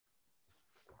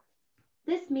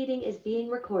This meeting is being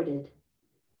recorded.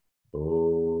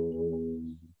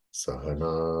 Om Sahana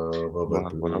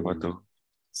Bhavatu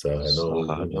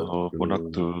Sahano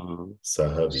Bhunaktu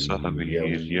Sahaviryam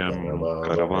Sahaviryam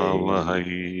Karavavahai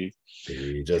Karavavahai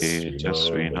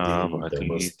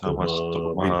Tejasvinavadhitamastu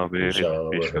Tejasvinavadhitamastu ma ma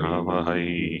Vidvishavahai.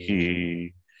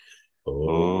 Vidvishavahai. Om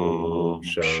Om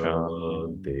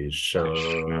Shanti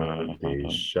Shanti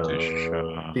Shanti Shanti.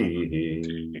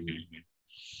 Shanti.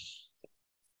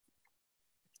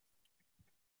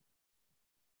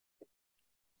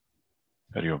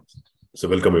 Hari Om. So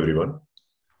welcome everyone.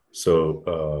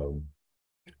 So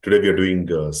today we are doing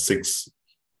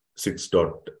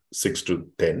 6.6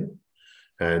 to 10,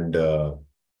 and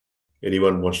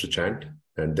anyone wants to chant,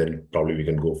 and then probably we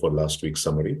can go for last week's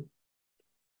summary.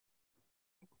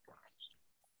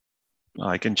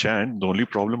 I can chant. The only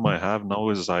problem I have now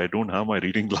is I don't have my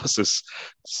reading glasses.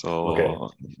 So a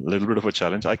little bit of a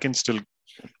challenge. I can still...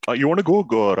 you want to go?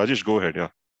 Go, Rajesh, go ahead.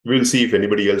 Yeah. We'll see if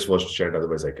anybody else wants to chant.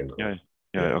 Otherwise, I can go. Yeah.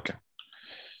 Okay.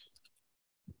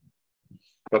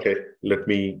 Okay, let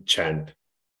me chant.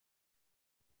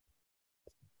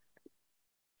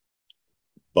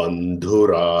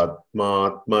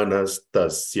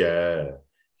 Bandhuratmatmanastasya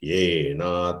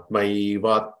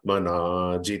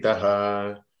yenatmaivatmana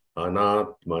jitaha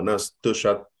anatmanastu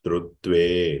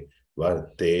shatrutve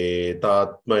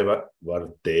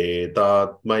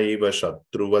vartetatmaiva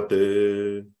shatruvat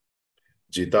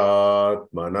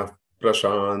jitatmanah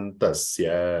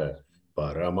prashantasya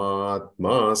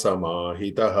paramatma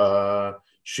samahitaha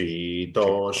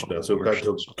shitoshna sukha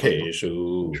dukkeshu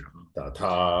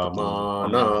tatha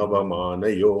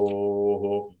manavamanayoh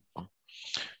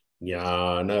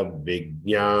jnana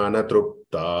vijnana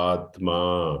truptatma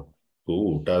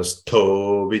kutastho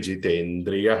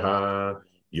vijitendriyaha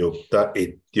yukta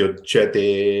ityuchyate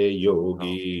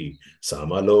yogi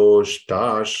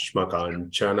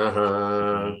samaloshthashmakanchanaha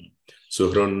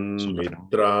suhrun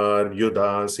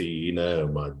mitraryudasina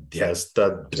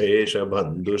madhyastadvesha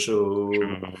bandhushu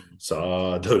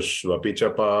sadhushvapi cha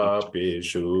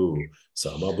papeshu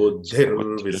samabuddhir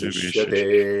visishyate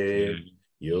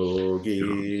yogi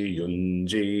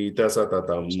yunjita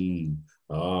satatam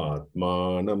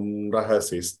atmanam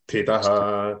rahasi sthitaha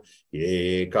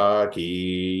ekaki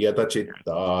yata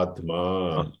chittatma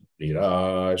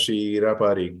nirashira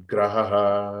parigraha.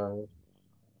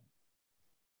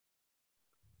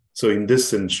 So in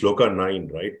Shloka 9,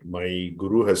 right, my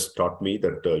guru has taught me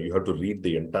that you have to read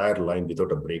the entire line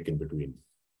without a break in between.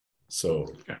 So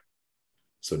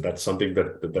that's something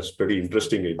that's pretty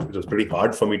interesting. It was pretty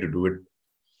hard for me to do it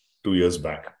 2 years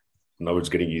back. Now it's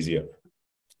getting easier.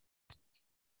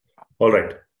 All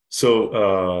right. So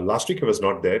last week I was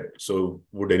not there. So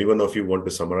would anyone of you want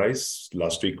to summarize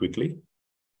last week quickly?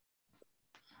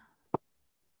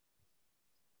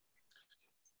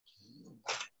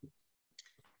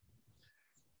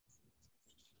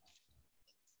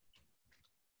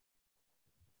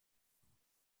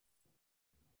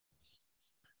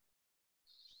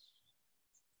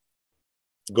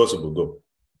 Go, Subbu, go.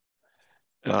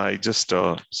 I just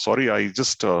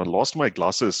lost my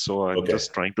glasses, so I'm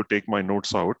just trying to take my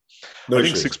notes out. No I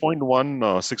think issues.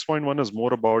 6.1 is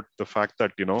more about the fact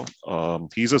that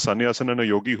he's a sannyasin and a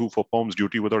yogi who performs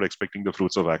duty without expecting the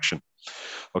fruits of action.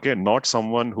 Okay, not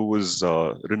someone who is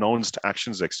renounced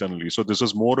actions externally. So this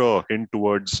is more a hint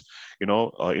towards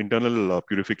internal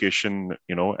purification,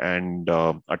 and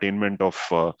attainment of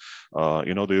the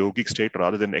yogic state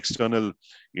rather than external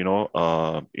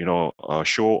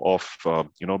show of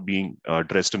being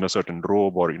dressed in a certain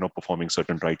robe or performing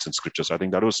certain rites and scriptures. I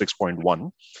think that was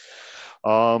 6.1.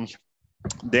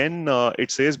 Then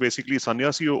it says basically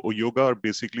sannyasi or yoga are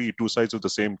basically two sides of the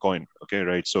same coin. Okay,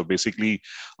 right? So basically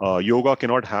yoga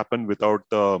cannot happen without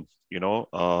the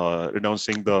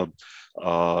renouncing the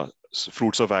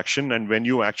fruits of action. And when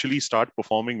you actually start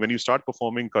performing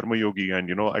karma yogi,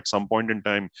 and at some point in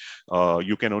time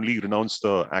you can only renounce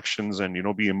the actions and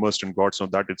be immersed in God. So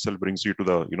that itself brings you to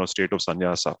the state of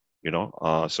sannyasa.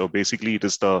 So basically it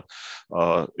is the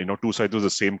two sides of the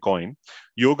same coin.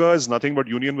 Yoga is nothing but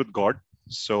union with God.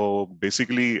 So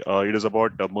basically it is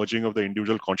about the merging of the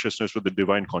individual consciousness with the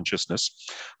divine consciousness.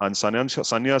 And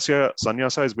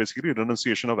sannyasa is basically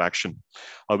renunciation of action,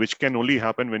 which can only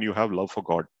happen when you have love for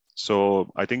God. So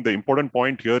I think the important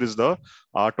point here is the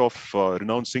art of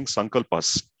renouncing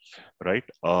sankalpas. right?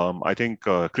 I think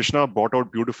Krishna brought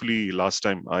out beautifully last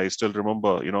time. I still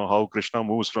remember, how Krishna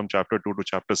moves from chapter 2 to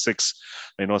chapter 6,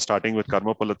 starting with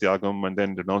karma pala tyagam and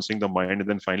then renouncing the mind and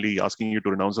then finally asking you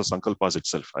to renounce the sankalpas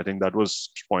itself. I think that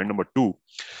was point number 2.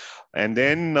 And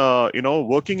then,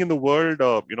 working in the world,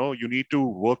 you need to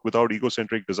work without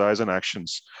egocentric desires and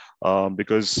actions,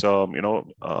 because,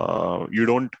 you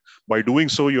don't, by doing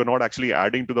so, you're not actually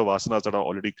adding to the vasanas that are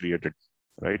already created,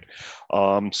 right?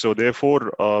 So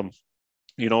therefore,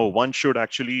 one should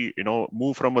actually,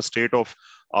 move from a state of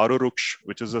aruruksh,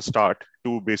 which is a start,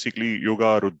 to basically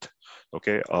yoga rudh.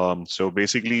 Okay. So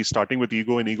basically starting with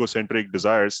ego and egocentric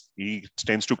desires, he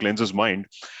tends to cleanse his mind.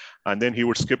 And then he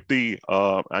would skip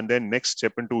and then next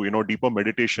step into, deeper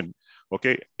meditation.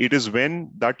 Okay. It is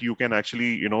when that you can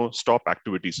actually, stop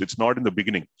activities. It's not in the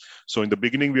beginning. So in the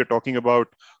beginning, we are talking about,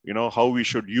 how we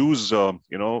should use, the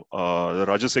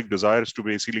rajasic desires to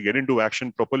basically get into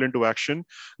action, propel into action,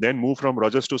 then move from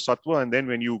rajas to sattva. And then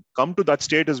when you come to that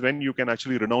state is when you can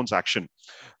actually renounce action,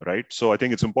 right? So I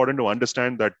think it's important to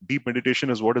understand that deep meditation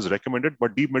is what is recommended,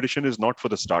 but deep meditation is not for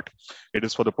the start. It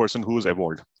is for the person who is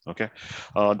evolved. Okay.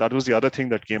 That was the other thing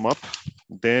that came up.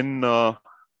 Then,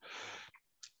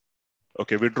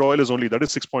 okay, withdrawal is only, that is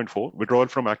 6.4. Withdrawal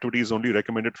from activity is only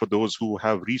recommended for those who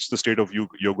have reached the state of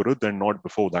yogarudh and not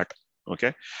before that.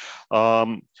 Okay.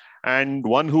 And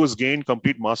one who has gained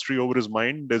complete mastery over his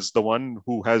mind is the one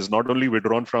who has not only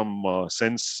withdrawn from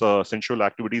sensual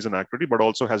activities and activity, but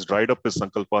also has dried up his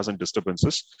sankalpas and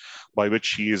disturbances, by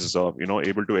which he is,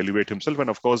 able to elevate himself. And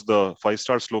of course, the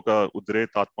 5-star sloka, Udre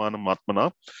Tatmanam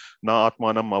Atmana, Na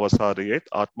Atmanam Avasarayet,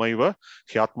 Atmaiva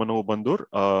Hyatmano Bandur,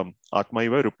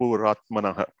 Atmaiva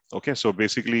Rupuratmanaha. Okay, so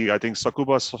basically, I think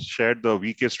Sakuba shared the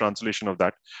weakest translation of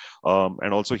that.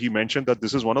 And also he mentioned that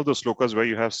this is one of the slokas where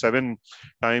you have 7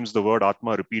 times the word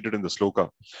Atma repeated in the sloka,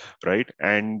 right?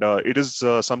 And it is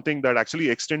something that actually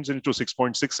extends into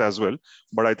 6.6 as well.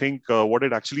 But I think what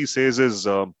it actually says is,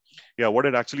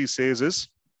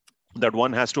 that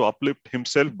one has to uplift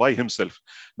himself by himself.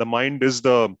 The mind is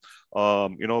the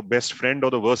best friend or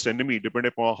the worst enemy,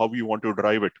 depending upon how you want to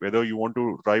drive it, whether you want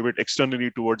to drive it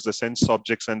externally towards the sense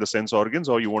objects and the sense organs,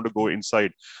 or you want to go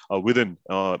inside within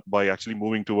by actually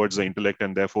moving towards the intellect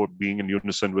and therefore being in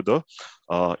unison with the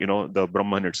the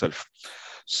Brahman itself.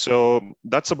 So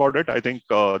that's about it. I think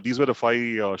these were the 5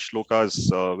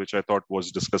 shlokas which I thought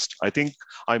was discussed. I think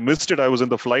I missed it. I was in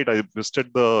the flight. I missed it.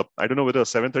 I don't know whether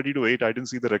 7:30 to 8. I didn't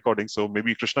see the recording. So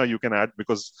maybe Krishna, you can add,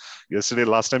 because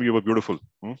last time you were beautiful.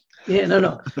 Yeah,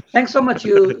 no. Thanks so much.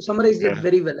 You summarized it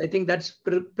very well. I think that's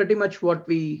pretty much what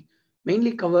we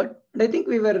mainly covered. And I think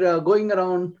we were going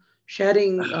around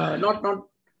sharing, not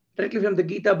directly from the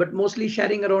Gita, but mostly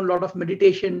sharing around a lot of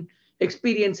meditation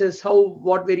experiences,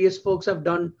 what various folks have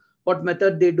done, what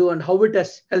method they do, and how it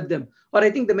has helped them. Or I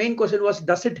think the main question was,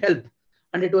 does it help?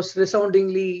 And it was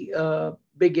resoundingly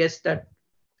big yes, that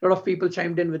a lot of people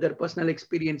chimed in with their personal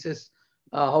experiences,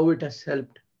 how it has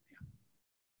helped.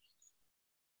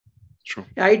 Sure.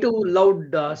 I too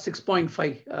loved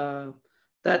 6.5.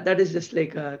 That is just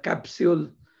like a capsule,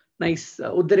 nice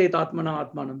Uddaret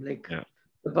Atmana Atmanam. Like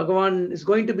the Bhagavan is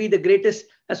going to be the greatest,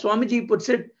 as Swamiji puts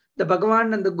it, the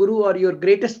Bhagavan and the Guru are your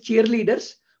greatest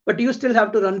cheerleaders, but you still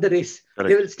have to run the race. Correct.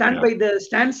 They will stand by the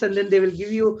stands and then they will give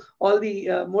you all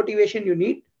the motivation you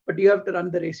need, but you have to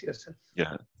run the race yourself.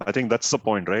 Yeah, I think that's the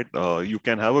point, right? You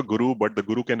can have a guru, but the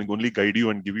guru can only guide you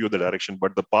and give you the direction,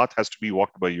 but the path has to be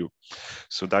walked by you.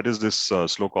 So that is this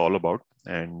sloka all about.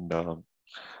 And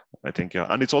I think,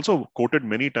 and it's also quoted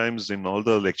many times in all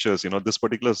the lectures. This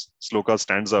particular sloka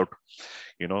stands out.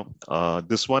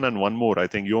 This one and one more, I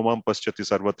think, Yomam Paschati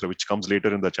Sarvatra, which comes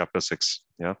later in the chapter 6.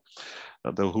 Yeah,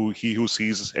 he who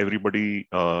sees everybody,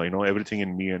 everything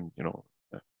in me, and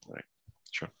right.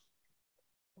 Sure.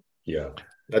 Yeah,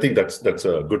 I think that's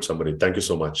a good summary. Thank you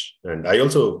so much. And I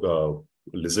also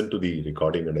listened to the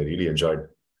recording, and I really enjoyed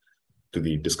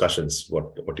the discussions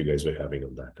what you guys were having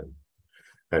on that.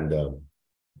 And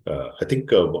I think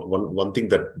one thing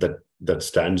that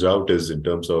stands out is in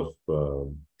terms of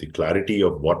the clarity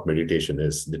of what meditation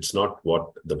is. It's not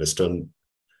what the Western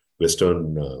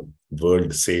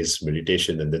world says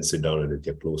meditation, and then sit down and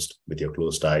with your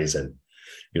closed eyes and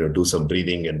do some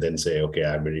breathing and then say, okay,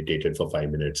 I meditated for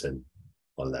 5 minutes and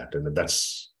all that. And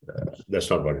that's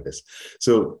not what it is.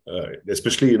 So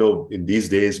especially in these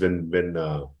days when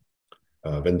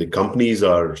the companies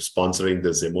are sponsoring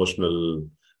this emotional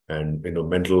and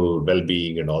mental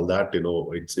well-being and all that,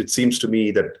 it seems to me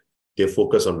that they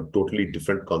focus on a totally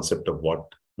different concept of what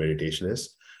meditation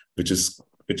is, which is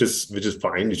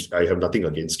fine. I have nothing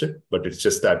against it, but it's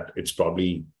just that it's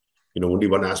probably only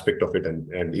one aspect of it.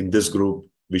 And in this group,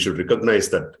 we should recognize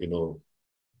that,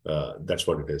 that's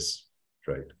what it is,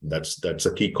 right? That's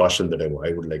a key caution that I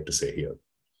would like to say here.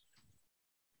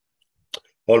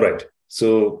 All right.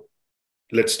 So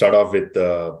let's start off with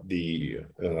the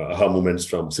aha moments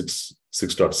from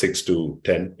 6.6 to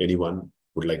 10. Anyone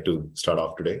would like to start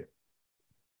off today?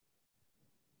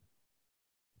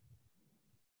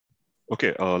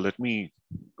 Okay, let me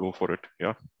go for it.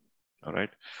 Yeah. All right.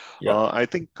 Yeah. I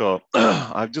think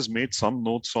I've just made some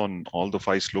notes on all the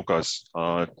 5 slokas.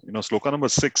 Sloka number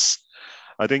 6,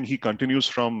 I think he continues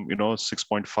from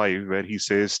 6.5, where he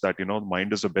says that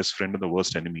mind is the best friend and the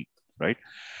worst enemy, right?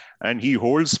 And he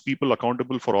holds people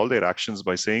accountable for all their actions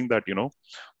by saying that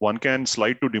one can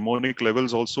slide to demonic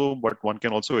levels also, but one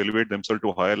can also elevate themselves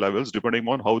to higher levels depending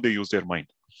on how they use their mind.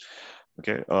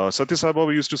 Okay, Satya Sai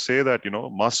Baba used to say that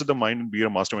master the mind and be a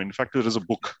mastermind. In fact, there is a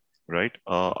book, right,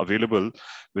 available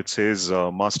which says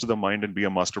master the mind and be a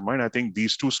mastermind. I think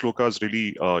these 2 slokas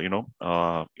really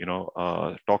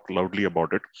talk loudly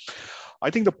about it. I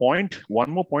think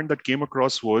one more point that came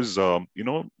across was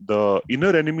the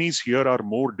inner enemies here are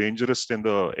more dangerous than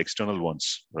the external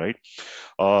ones, right?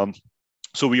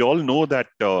 So we all know that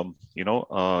the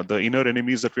inner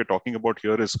enemies that we're talking about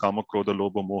here is Kama, Krodha,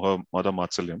 Lobha, Moha, Mada,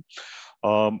 Matsalyam.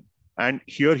 And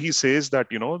here he says that,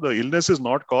 the illness is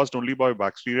not caused only by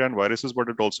bacteria and viruses, but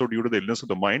it's also due to the illness of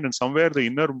the mind. And somewhere the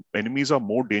inner enemies are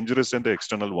more dangerous than the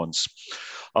external ones.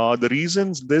 The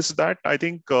reasons that I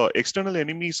think external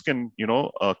enemies can,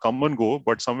 come and go,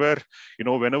 but somewhere,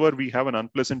 whenever we have an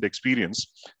unpleasant experience,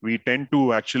 we tend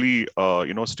to actually,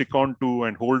 stick on to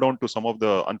and hold on to some of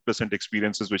the unpleasant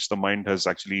experiences which the mind has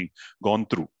actually gone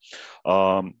through.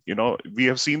 We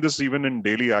have seen this even in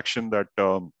daily action that,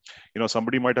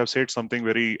 somebody might have said something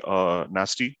very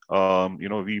nasty.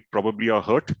 We probably are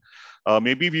hurt.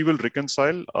 Maybe we will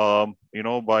reconcile,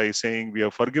 by saying we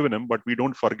have forgiven him, but we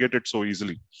don't forget it so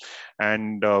easily.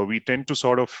 And we tend to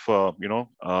sort of,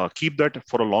 keep that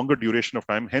for a longer duration of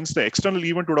time. Hence, the external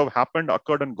event would have happened,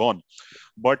 occurred and gone.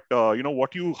 But,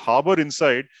 what you harbor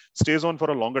inside stays on for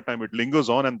a longer time. It lingers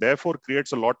on and therefore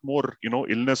creates a lot more,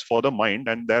 illness for the mind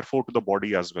and therefore to the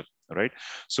body as well, right?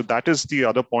 So that is the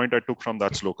other point I took from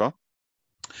that sloka.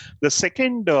 The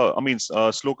second,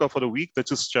 sloka for the week,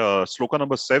 that is sloka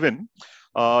number 7.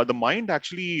 The mind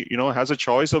actually, has a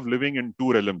choice of living in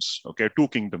 2 realms, okay, 2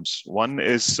 kingdoms. One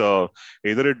is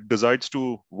either it decides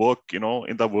to work,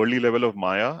 in the worldly level of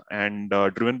Maya and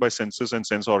driven by senses and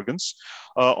sense organs,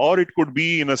 or it could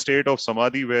be in a state of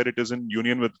Samadhi where it is in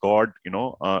union with God, in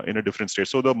a different state.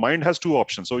 So the mind has 2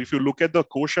 options. So if you look at the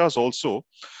koshas also,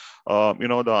 the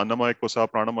Annamaya Kosa,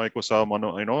 Pranamaya Kosa,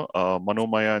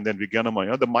 Manomaya, and then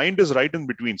Vijnanamaya, the mind is right in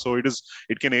between. So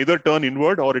it can either turn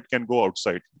inward or it can go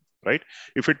outside, right?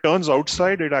 If it turns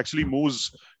outside, it actually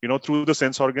moves, through the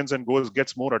sense organs and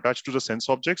gets more attached to the sense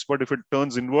objects. But if it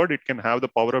turns inward, it can have the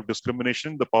power of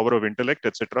discrimination, the power of intellect,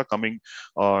 etc., coming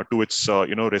to its,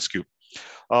 rescue.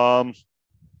 Right.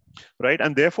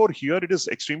 And therefore, here it is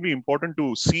extremely important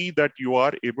to see that you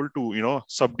are able to,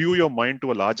 subdue your mind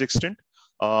to a large extent.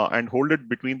 And hold it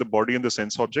between the body and the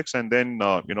sense objects, and then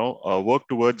work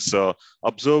towards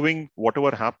observing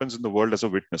whatever happens in the world as a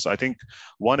witness. I think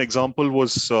one example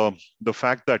was the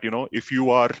fact that if you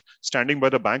are standing by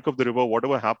the bank of the river,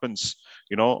 whatever happens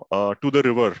to the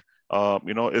river,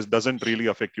 it doesn't really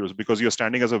affect you because you're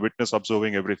standing as a witness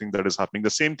observing everything that is happening.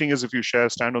 The same thing is if you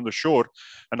stand on the shore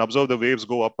and observe the waves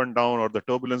go up and down or the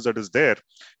turbulence that is there,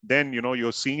 then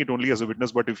you're seeing it only as a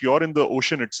witness. But if you're in the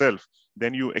ocean itself,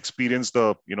 then you experience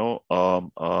the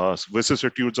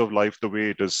vicissitudes of life the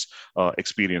way it is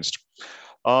experienced.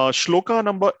 Shloka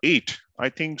number 8, I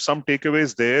think some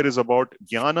takeaways there is about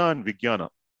jnana and vijnana.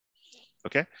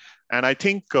 Okay, and I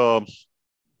think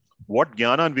what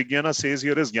Jnana and Vijnana says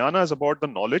here is Jnana is about the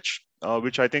knowledge,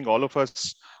 which I think all of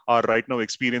us are right now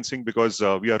experiencing because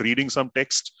we are reading some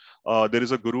text. There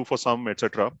is a guru for some,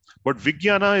 etc. But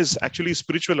Vijnana is actually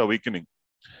spiritual awakening,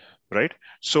 right?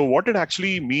 So what it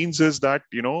actually means is that,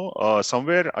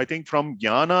 somewhere I think from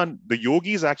Jnana, the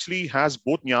yogis actually has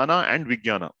both Jnana and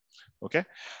Vijnana. Okay.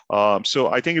 So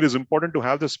I think it is important to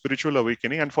have the spiritual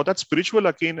awakening. And for that spiritual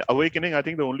awakening, I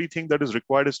think the only thing that is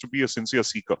required is to be a sincere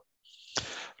seeker.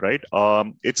 Right.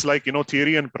 It's like,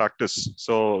 theory and practice.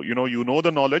 So, you know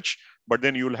the knowledge, but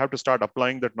then you'll have to start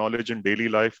applying that knowledge in daily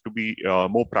life to be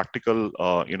more practical,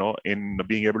 in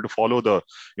being able to follow the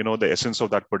essence of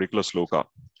that particular sloka.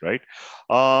 Right.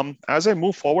 As I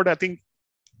move forward, I think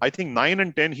 9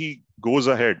 and 10, he goes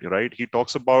ahead, right? He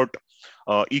talks about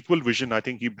equal vision. I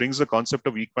think he brings the concept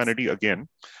of equanimity again,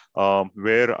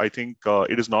 where I think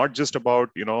it is not just about,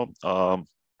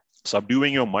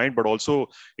 subduing your mind, but also,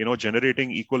 generating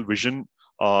equal vision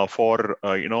for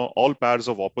all pairs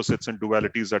of opposites and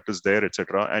dualities that is there,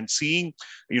 etc., and seeing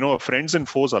friends and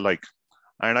foes alike.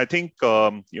 And I think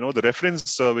the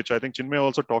reference which I think Chinmay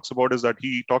also talks about is that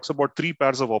he talks about three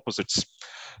pairs of opposites,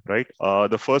 right?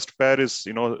 The first pair is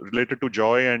related to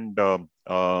joy and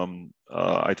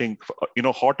I think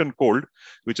hot and cold,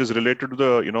 which is related to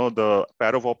the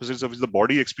pair of opposites of which the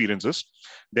body experiences.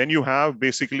 Then you have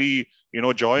basically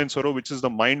joy and sorrow, which is the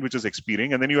mind which is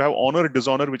experiencing, and then you have honor and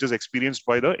dishonor, which is experienced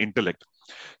by the intellect.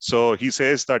 So he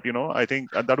says that I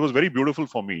think that was very beautiful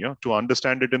for me, to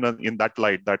understand it in that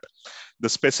light, that the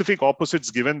specific opposites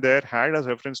given there had as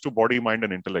reference to body, mind,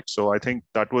 and intellect. So I think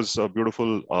that was a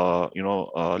beautiful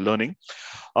learning.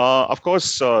 Of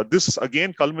course, this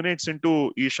again culminates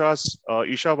into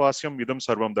Ishavasyam Idam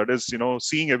Sarvam. That is,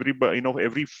 seeing everybody,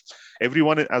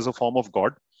 everyone as a form of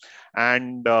God.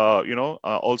 And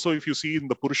also, if you see in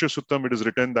the Purusha Suttam, it is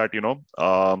written that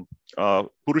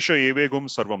Purusha Evegum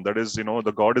Sarvam. That is,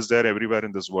 the God is there everywhere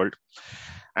in this world.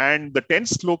 And the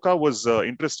 10th sloka was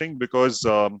interesting because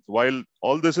while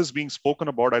all this is being spoken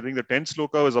about, I think the 10th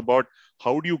sloka is about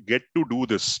how do you get to do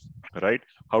this, right?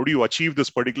 How do you achieve this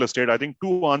particular state? I think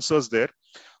two answers there.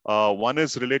 One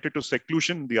is related to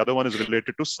seclusion. The other one is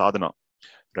related to sadhana,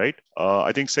 right?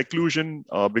 I think seclusion,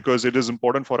 because it is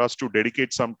important for us to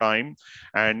dedicate some time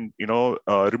and,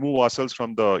 remove ourselves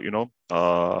from the,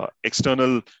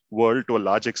 external world to a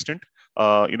large extent.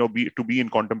 To be in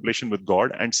contemplation with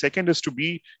God. And second is to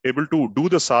be able to do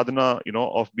the sadhana,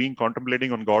 of being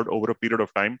contemplating on God over a period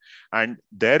of time, and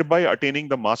thereby attaining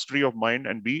the mastery of mind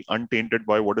and be untainted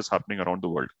by what is happening around the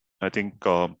world. I think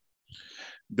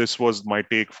this was my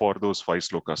take for those 5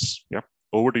 slokas. Yeah.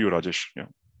 Over to you, Rajesh. Yeah.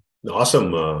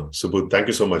 Awesome, Subbu. Thank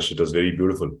you so much. It was very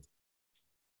beautiful.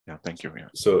 Yeah, thank you. Yeah.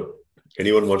 So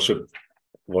anyone wants to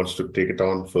take it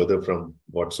on further from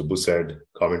what Subbu said,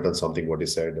 comment on something what he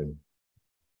said? And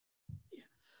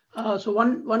so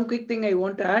one quick thing I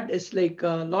want to add is like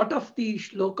a lot of the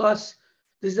shlokas,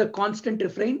 this is a constant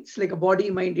refrain. It's like a body,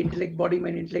 mind, intellect, body,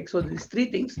 mind, intellect. So these 3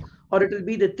 things, or it will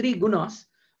be the 3 gunas.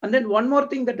 And then one more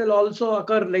thing that will also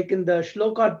occur, like in the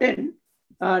shloka 10,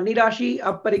 nirashi,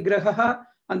 aparigraha,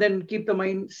 and then keep the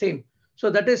mind same. So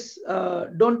that is,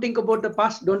 don't think about the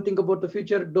past, don't think about the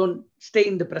future, don't stay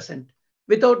in the present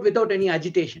without any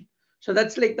agitation. So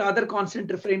that's like the other constant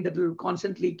refrain that will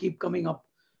constantly keep coming up.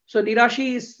 So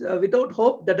nirashi is without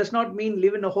hope. That does not mean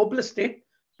live in a hopeless state,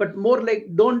 but more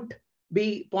like don't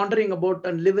be pondering about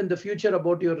and live in the future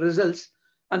about your results.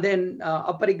 And then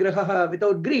aparigraha,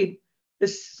 without greed,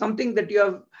 is something that you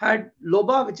have had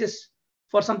lobha, which is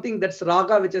for something that's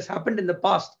raga, which has happened in the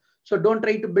past. So don't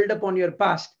try to build up on your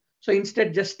past. So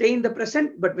instead, just stay in the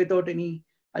present, but without any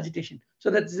agitation.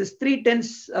 So that's this 3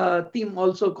 tense theme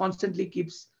also constantly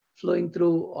keeps flowing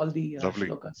through all the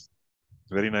shlokas.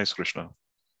 Very nice, Krishna.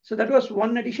 So that was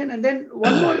one addition. And then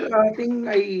one more thing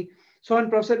I saw in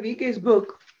Professor VK's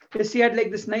book is he had like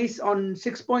this nice on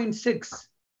 6.6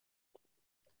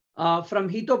 from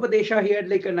Hitopadesha. He had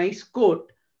like a nice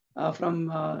quote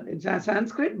from in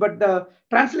Sanskrit, but the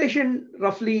translation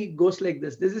roughly goes like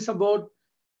this. This is about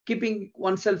keeping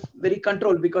oneself very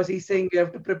controlled, because he's saying you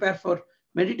have to prepare for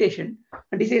meditation.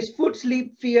 And he says food,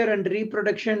 sleep, fear, and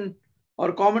reproduction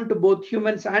are common to both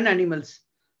humans and animals.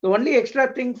 The only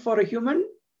extra thing for a human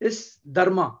is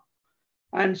dharma.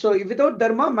 And so without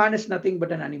dharma, man is nothing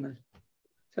but an animal.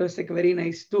 So it's like a very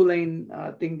nice 2-line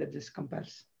thing that this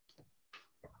compares.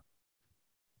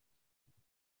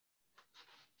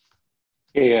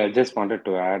 Yeah, I just wanted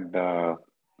to add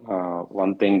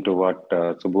one thing to what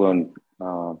Subbu and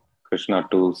Krishna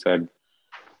too said.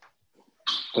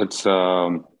 It's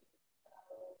I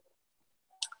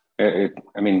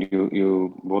mean,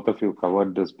 you both of you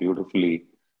covered this beautifully.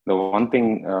 The one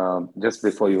thing, just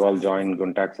before you all joined,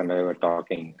 Guntax and I were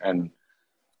talking, and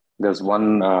there's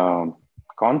one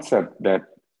concept that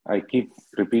I keep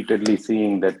repeatedly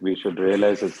seeing that we should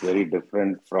realize is very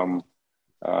different from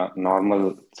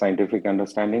normal scientific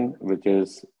understanding, which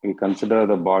is we consider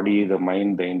the body, the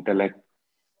mind, the intellect,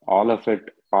 all of it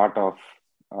part of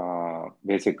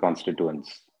basic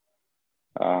constituents.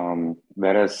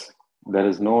 Whereas there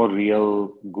is no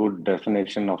real good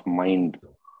definition of mind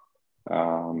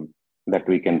that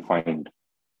we can find.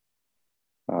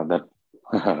 That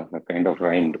kind of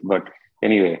rhymed, but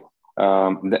anyway,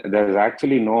 there's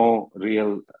actually no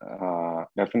real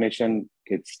definition.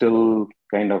 It's still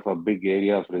kind of a big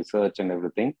area of research and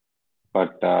everything,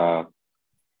 but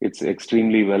it's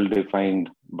extremely well defined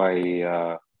by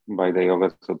the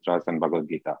Yoga Sutras and Bhagavad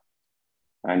Gita,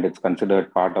 and it's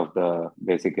considered part of the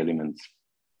basic elements.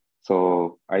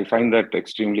 So I find that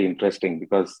extremely interesting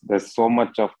because there's so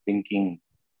much of thinking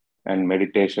and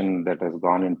meditation that has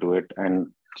gone into it. And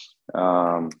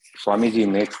Swamiji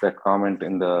makes that comment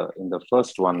in the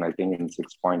first one, I think in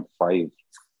 6.5.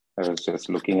 I was just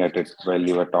looking at it while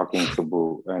you were talking,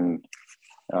 Subbu, and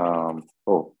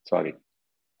oh, sorry.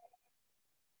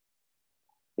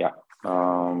 Yeah.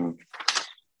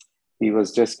 He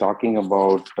was just talking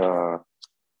about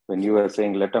when you were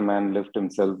saying, let a man lift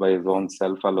himself by his own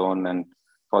self alone, and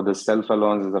for the self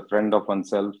alone is a friend of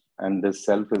oneself, and this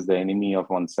self is the enemy of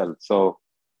oneself. So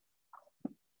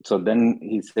then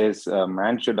he says,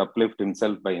 man should uplift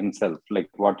himself by himself, like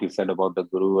what you said about the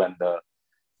guru and the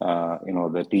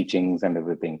the teachings and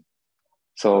everything.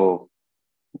 So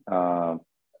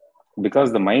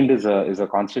because the mind is a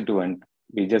constituent,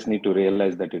 we just need to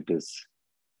realize that it is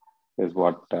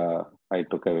what I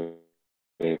took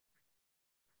away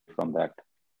from that.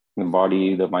 The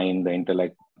body, the mind, the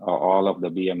intellect, all of the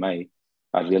BMI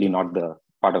are really not the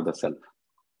part of the self.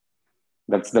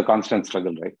 That's the constant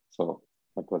struggle, right? So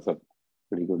that was a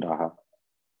pretty good aha.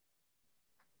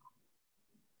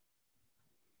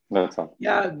 That's all.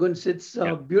 Yeah, Guns, it's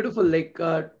beautiful. Like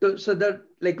so that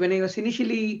like when I was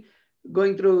initially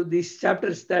going through these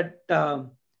chapters, that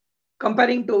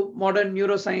comparing to modern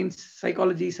neuroscience,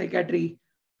 psychology, psychiatry,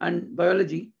 and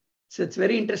biology, so it's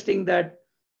very interesting that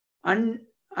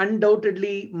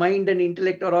undoubtedly mind and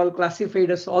intellect are all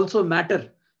classified as also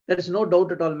matter. There is no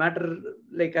doubt at all. Matter,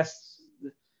 like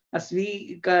as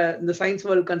we in the science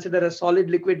world consider a solid,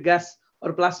 liquid, gas,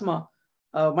 or plasma,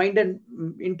 mind and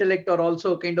intellect are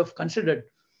also kind of considered.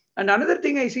 And another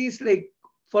thing I see is like,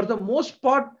 for the most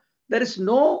part, there is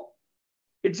no,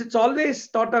 it's always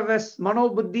thought of as mano,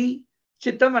 buddhi,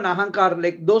 chittam, and ahankar.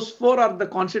 Like those four are the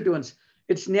constituents.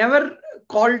 It's never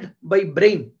called by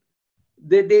brain.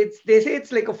 They say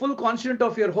it's like a full constituent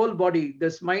of your whole body.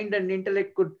 This mind and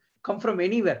intellect could come from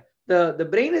anywhere. The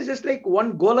brain is just like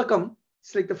one golakam.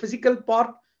 It's like the physical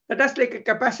part that has like a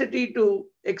capacity to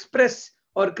express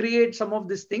or create some of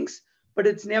these things, but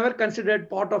it's never considered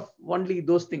part of only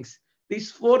those things.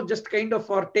 These four just kind of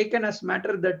are taken as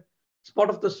matter, that it's part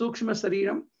of the Sukshma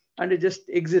Sariram, and it just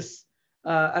exists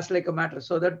as like a matter.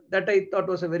 So that I thought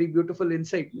was a very beautiful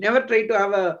insight. Never try to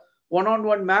have a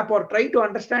one-on-one map or try to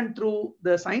understand through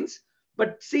the science,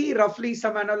 but see roughly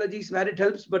some analogies where it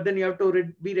helps, but then you have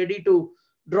to be ready to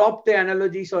drop the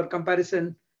analogies or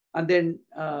comparison and then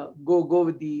go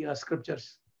with the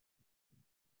scriptures.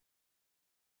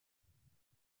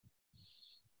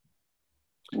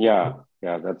 Yeah,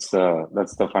 that's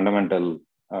the fundamental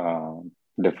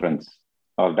difference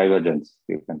or divergence,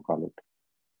 you can call it.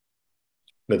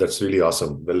 No, that's really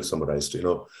awesome. Well summarized.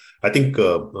 I think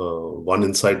one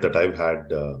insight that I've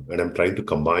had, and I'm trying to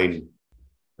combine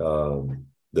the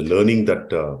learning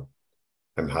that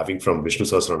I'm having from Vishnu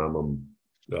Sahasranamam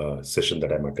session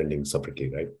that I'm attending separately,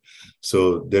 right?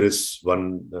 So there is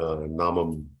one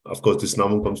namam. Of course, this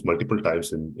namam comes multiple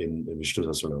times in Vishnu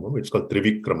Sahasranamam. It's called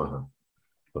Trivikramaha.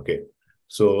 Okay.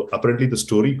 So apparently the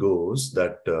story goes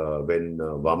that when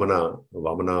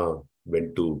Vamana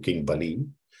went to King Bali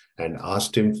and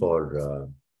asked him for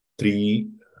 3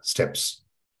 steps,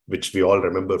 which we all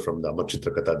remember from the Amar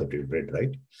Chitra Katha that we've read,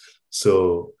 right?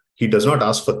 So he does not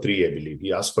ask for 3, I believe.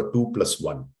 He asked for 2 plus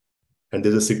 1. And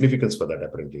there's a significance for that,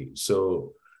 apparently.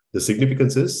 So the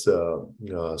significance is, so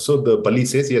the Bali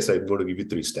says, yes, I'm going to give you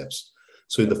 3 steps.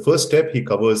 So in the first step, he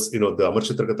covers, the Amar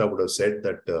Chitra Katha would have said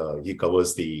that he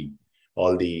covers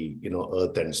all the,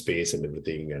 earth and space and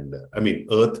everything. And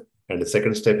earth. And the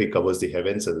second step, he covers the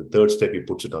heavens. And the third step, he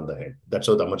puts it on the head. That's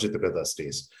how the Amar Chitra Katha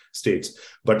states.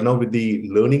 But now with the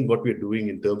learning, what we're doing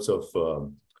in terms of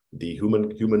the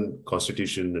human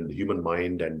constitution and the human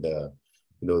mind and,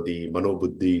 the mano,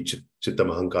 buddhi, chittam,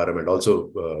 ahankaram, and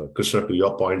also, Krishna, to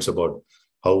your points about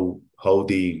how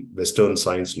the Western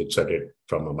science looks at it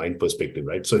from a mind perspective,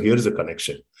 right? So here's the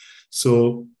connection.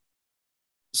 So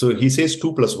he says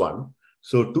 2 plus 1.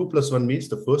 So 2 plus 1 means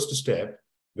the first step,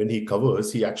 when he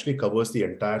actually covers the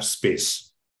entire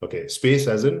space. Okay, space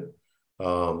as in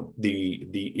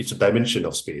it's a dimension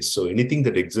of space. So anything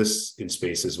that exists in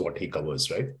space is what he covers,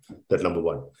 right? That number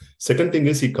 1. Second thing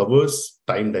is he covers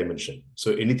time dimension.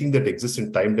 So anything that exists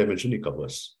in time dimension, he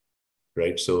covers,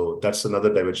 right? So that's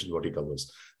another dimension what he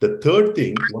covers. The third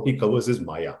thing, what he covers is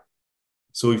Maya.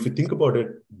 So if you think about it,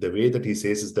 the way that he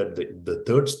says is that the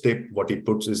third step, what he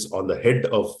puts is on the head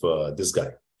of this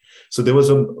guy. So there were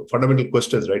some fundamental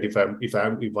questions, right? If I'm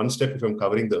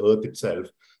covering the earth itself,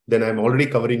 then I'm already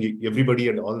covering everybody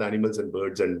and all the animals and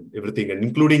birds and everything, and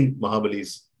including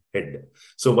Mahabali's head.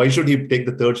 So why should he take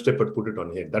the third step and put it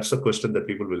on him? That's the question that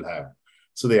people will have.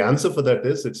 So the answer for that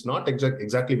is it's not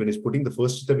exactly when he's putting the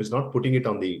first step, he's not putting it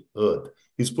on the earth.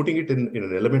 He's putting it in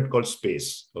an element called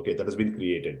space, okay, that has been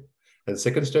created. And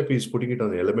second step, he's putting it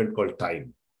on an element called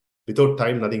time. Without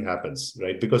time, nothing happens,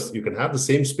 right? Because you can have the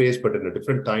same space, but in a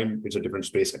different time, it's a different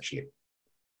space actually.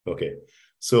 Okay.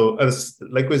 So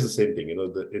likewise, the same thing,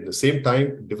 in the same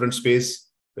time, different space,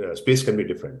 space can be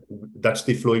different. That's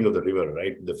the flowing of the river,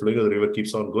 right? The flowing of the river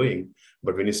keeps on going,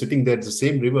 but when you're sitting there, it's the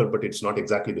same river, but it's not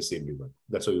exactly the same river.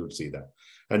 That's how you would see that.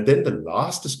 And then the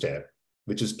last step,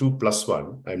 which is 2 +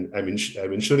 1, I'm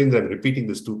ensuring that I'm repeating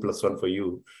this 2 + 1 for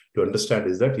you to understand,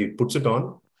 is that he puts it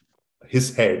on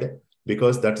his head,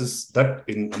 because that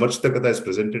in Amarchitakatha is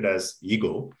presented as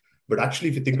ego. But actually,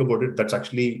 if you think about it, that's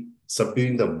actually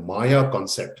subduing the Maya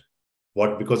concept,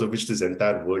 because of which this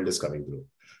entire world is coming through.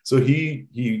 So he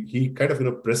kind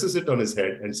of presses it on his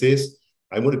head and says,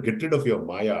 I'm going to get rid of your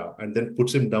Maya, and then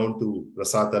puts him down to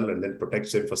Rasatal and then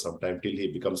protects him for some time till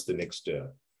he becomes the next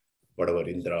whatever,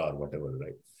 Indra or whatever,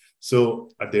 right? So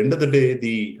at the end of the day,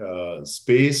 the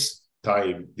space,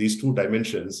 time, these two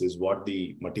dimensions is what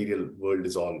the material world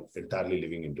is all entirely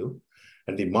living into.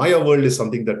 And the Maya world is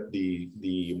something that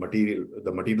the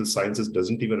material sciences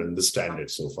doesn't even understand it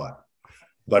so far.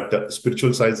 But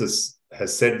spiritual sciences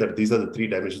has said that these are the 3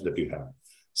 dimensions that you have.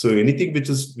 So anything which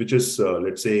is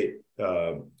let's say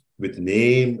with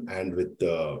name and with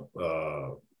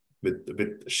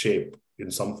shape in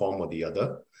some form or the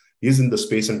other is in the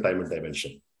space and time and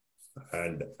dimension.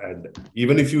 And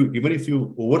even if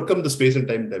you overcome the space and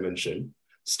time dimension,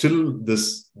 still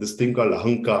this thing called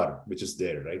ahankar, which is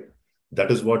there, right? That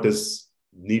is what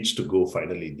needs to go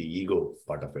finally, the ego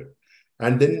part of it.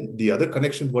 And then the other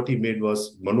connection, what he made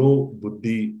was Mano,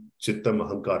 Buddhi, Chittam,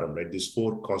 Ahankaram, right? These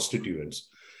 4 constituents.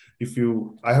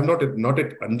 I have not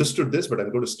yet understood this, but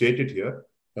I'm going to state it here.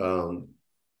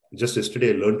 Just yesterday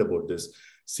I learned about this.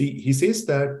 See, he says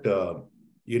that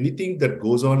anything that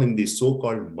goes on in the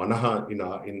so-called manaha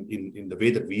in the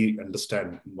way that we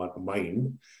understand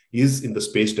mind is in the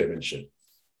space dimension.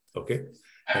 Okay.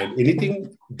 And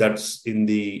anything that's in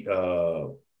the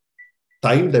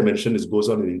time dimension goes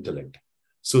on in intellect.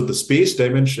 So the space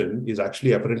dimension is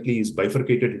actually apparently is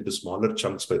bifurcated into smaller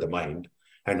chunks by the mind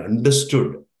and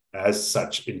understood as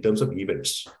such in terms of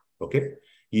events. Okay.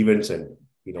 Events and,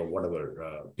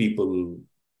 whatever, people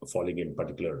falling in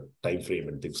particular time frame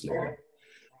and things like that.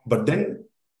 But then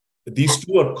these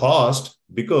two are caused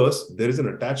because there is an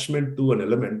attachment to an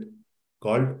element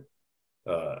called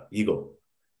ego,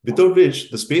 without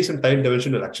which the space and time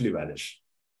dimension will actually vanish.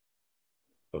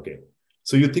 Okay.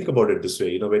 So you think about it this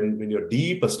way, when you're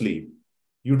deep asleep,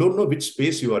 you don't know which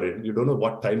space you are in. You don't know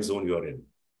what time zone you are in.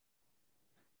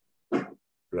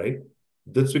 Right?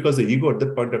 That's because the ego at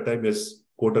that point of time is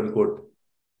quote unquote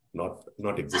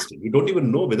not existing. You don't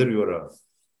even know whether you are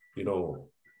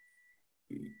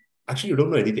actually you don't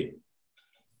know anything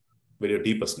when you're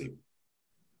deep asleep.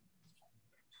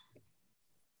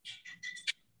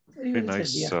 Very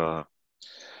nice.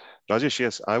 Rajesh,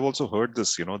 yes, I've also heard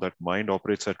this, that mind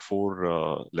operates at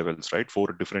 4 levels, right?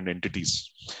 4 different entities,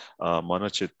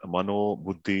 Mano,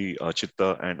 Buddhi,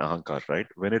 Chitta, and Ahankar, right?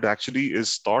 When it actually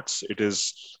is thoughts, it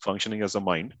is functioning as a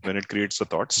mind when it creates the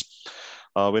thoughts.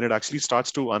 When it actually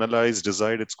starts to analyze,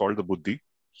 decide, it's called the Buddhi.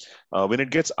 When it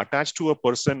gets attached to a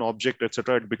person, object,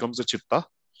 etc., it becomes a Chitta.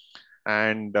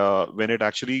 And when it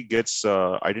actually gets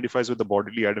identifies with the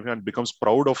bodily identity and becomes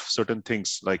proud of certain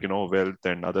things like wealth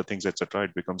and other things, etc.,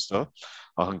 it becomes the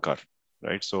ahankar,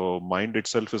 right? So mind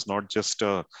itself is not just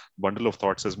a bundle of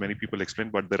thoughts as many people explain,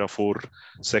 but there are 4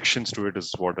 sections to it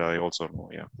is what I also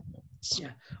know. Yeah.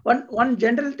 One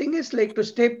general thing is like to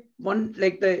state one,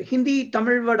 like the Hindi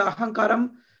Tamil word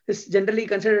ahankaram is generally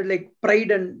considered like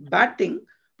pride and bad thing,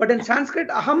 but in Sanskrit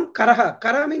aham karaha,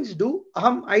 kara means do,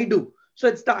 aham I do. So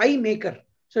it's the I maker.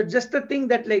 So it's just the thing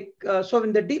that so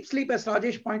in the deep sleep, as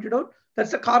Rajesh pointed out,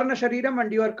 that's the Karana Shariram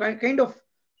and your kind of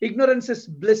ignorance is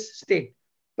bliss state.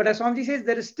 But as Swamiji says,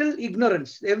 there is still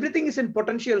ignorance. Everything is in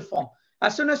potential form.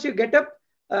 As soon as you get up,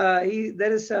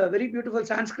 there is a very beautiful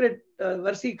Sanskrit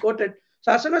verse he quoted.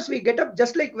 So as soon as we get up,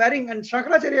 just like wearing, and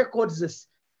Shankaracharya quotes this,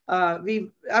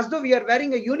 as though we are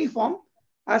wearing a uniform,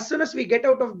 as soon as we get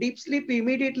out of deep sleep, we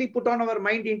immediately put on our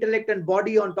mind, intellect, and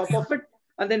body on top of it.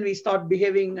 And then we start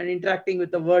behaving and interacting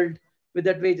with the world with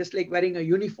that way, just like wearing a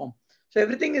uniform. So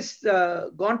everything is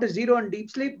gone to zero in deep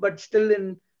sleep, but still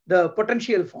in the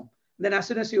potential form. Then as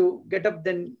soon as you get up,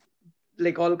 then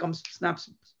like all comes, snaps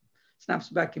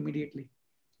back immediately.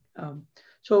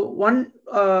 So one,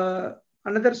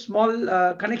 another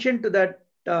small connection to that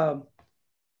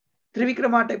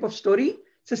Trivikrama type of story.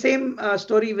 It's the same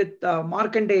story with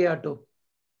Markandeya too.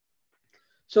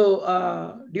 So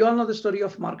do you all know the story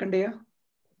of Markandeya?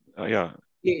 Yeah.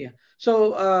 Yeah. So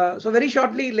very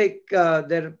shortly, like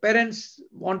their parents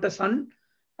want a son,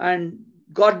 and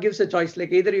God gives a choice.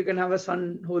 Like either you can have a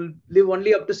son who will live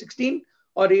only up to 16,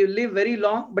 or he will live very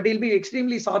long, but he'll be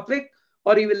extremely sattvic,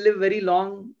 or he will live very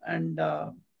long and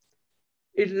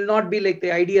it will not be like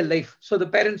the ideal life. So the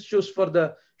parents choose for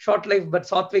the short life but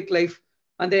sattvic life.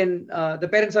 And then the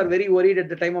parents are very worried at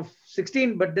the time of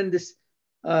 16, but then this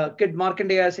kid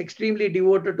Markandeya is extremely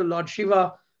devoted to Lord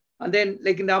Shiva. And then,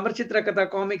 like in the Amar Chitra Katha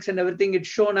comics and everything, it's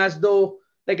shown as though,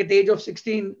 like at the age of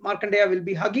 16, Markandeya will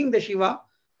be hugging the Shiva.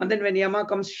 And then when Yama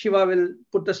comes, Shiva will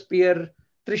put the spear,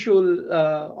 Trishul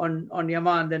on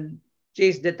Yama and then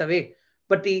chase death away.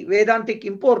 But the Vedantic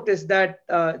import is that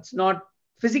it's not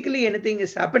physically anything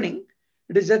is happening.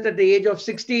 It is just at the age of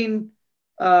 16,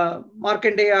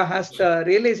 Markandeya has the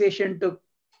realization to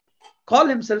call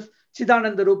himself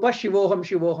Chidananda Rupa Shivoham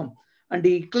Shivoham. And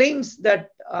he claims that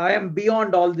I am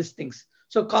beyond all these things.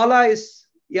 So Kala is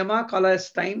Yama, Kala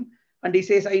is time. And he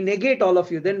says, I negate all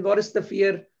of you. Then what is the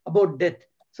fear about death?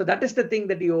 So that is the thing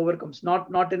that he overcomes,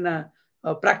 not in a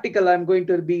practical, I'm going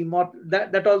to be more,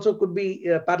 that also could be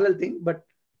a parallel thing, but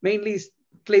mainly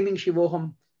claiming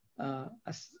Shivoham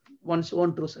as one's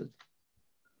own true self.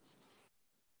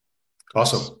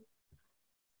 Awesome.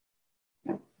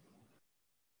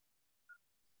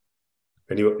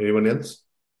 Anyone else?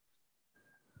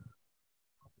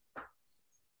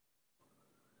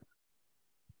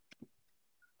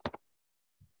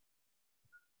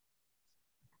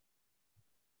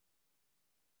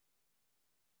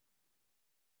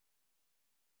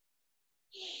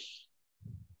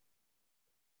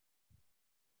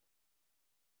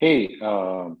 Hey,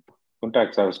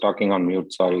 Kuntax, I was talking on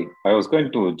mute. Sorry. I was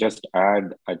going to just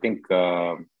add, I think,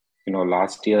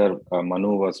 last year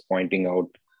Manu was pointing out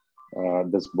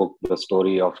this book, the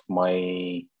story of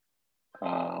my,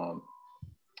 oh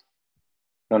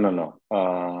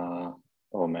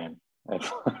man.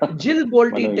 Jill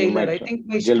Bolte Manu, Taylor, I think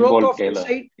my Jill stroke Bolte of Taylor.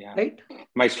 insight, Yeah. right?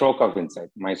 My stroke of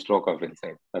insight.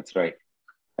 That's right.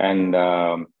 And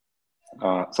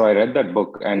so I read that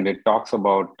book, and it talks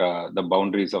about the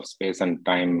boundaries of space and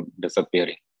time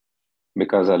disappearing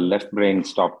because our left brain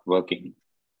stopped working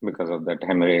because of that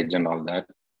hemorrhage and all that.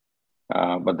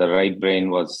 But the right brain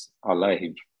was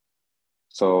alive.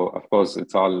 So, of course,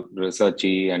 it's all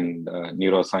researchy and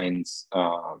neuroscience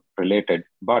related.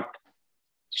 But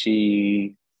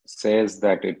she says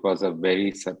that it was a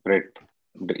very separate,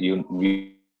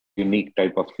 unique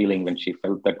type of feeling when she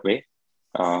felt that way.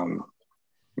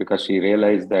 Because she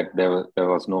realized that there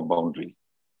was no boundary.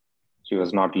 She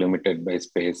was not limited by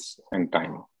space and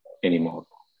time anymore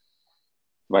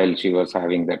while she was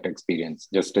having that experience.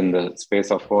 Just in the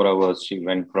space of 4 hours, she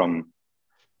went from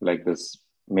like this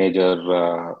major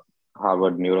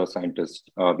Harvard neuroscientist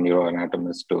or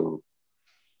neuroanatomist to,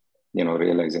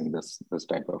 realizing this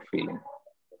type of feeling.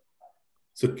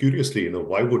 So curiously,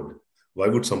 why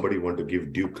would somebody want to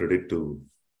give due credit to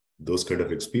those kind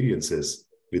of experiences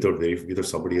without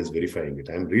somebody else verifying it?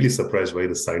 I'm really surprised why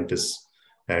the scientists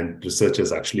and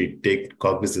researchers actually take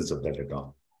cognizance of that at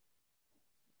all.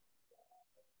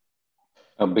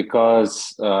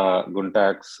 Because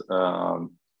Guntax,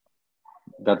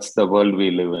 that's the world we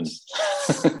live in.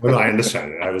 Well, I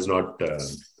understand. I was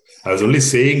only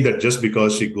saying that just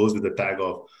because she goes with the tag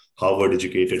of Harvard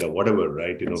educated or whatever,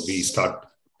 right? We start.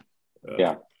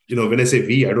 Yeah. When I say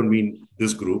we, I don't mean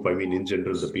this group. I mean in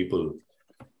general, the people.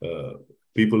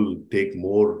 People give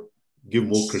more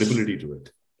credibility to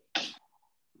it.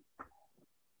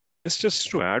 It's just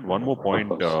to add one more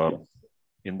point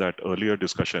in that earlier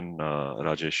discussion,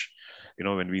 Rajesh.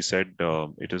 When we said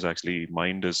it is actually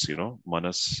mind is,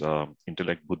 manas,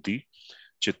 intellect, buddhi,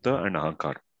 chitta, and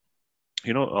ahankar.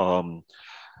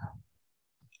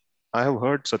 I have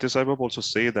heard Satya Sai Baba also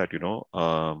say that,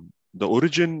 the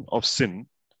origin of sin,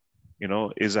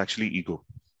 is actually ego.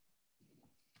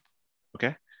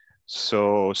 Okay.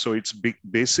 So it's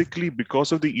basically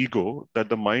because of the ego that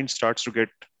the mind starts to get,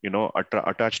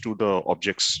 attached to the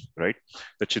objects, right?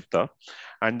 The chitta,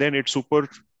 and then it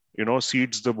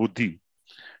seeds the buddhi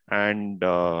and,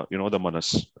 the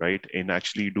manas, right? In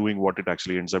actually doing what it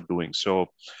actually ends up doing. So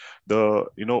the,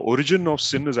 origin of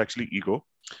sin is actually ego.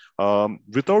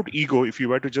 Without ego, if you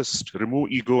were to just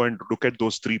remove ego and look at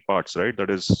those three parts, right? That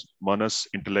is manas,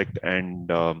 intellect,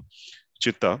 and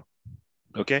chitta.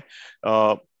 Okay.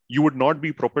 You would not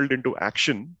be propelled into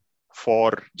action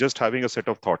for just having a set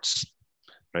of thoughts.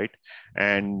 right?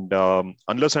 And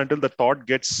unless until the thought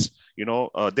gets,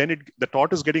 then the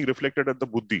thought is getting reflected at the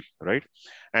buddhi, right?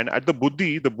 And at the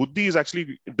buddhi is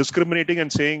actually discriminating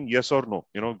and saying yes or no,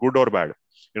 good or bad.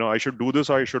 I should do this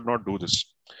or I should not do this,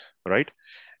 right?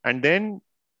 And then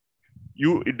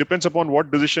it depends upon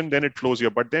what decision then it flows here.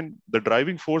 But then the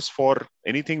driving force for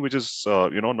anything which is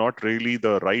not really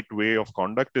the right way of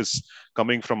conduct is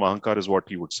coming from ahankar, is what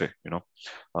he would say.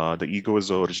 The ego is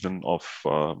the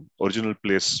original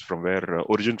place from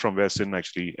where sin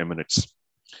actually emanates.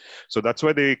 So that's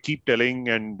why they keep telling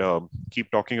and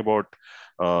keep talking about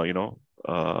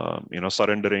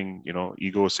surrendering,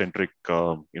 egocentric,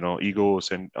 not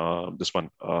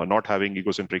having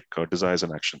egocentric desires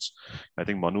and actions. I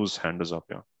think Manu's hand is up.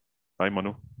 Yeah. Hi,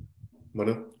 Manu.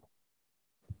 Manu?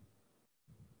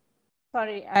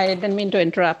 Sorry, I didn't mean to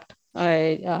interrupt.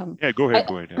 Yeah, go ahead.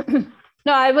 Yeah.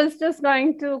 No, I was just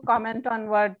going to comment on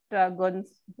what Gun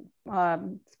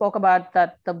spoke about,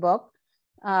 that the book,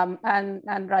 and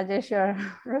Rajesh, your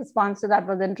response to that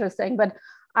was interesting. But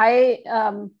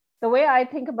the way I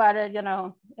think about it,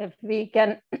 if we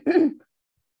can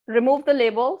remove the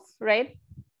labels, right?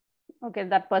 Okay,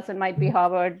 that person might be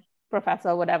Harvard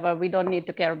professor, whatever. We don't need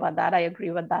to care about that. I agree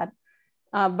with that.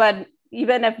 But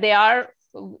even if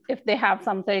they have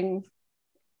something,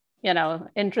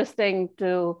 interesting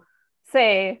to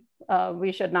say,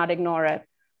 we should not ignore it.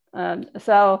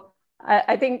 So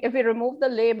I think if we remove the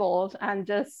labels and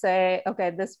just say,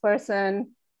 okay, this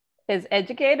person is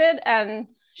educated and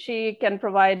she can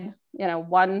provide,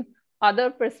 one other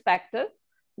perspective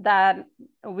that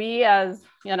we as,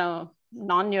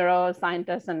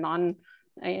 non-neuroscientists and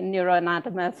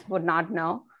non-neuroanatomists would not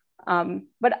know.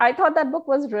 But I thought that book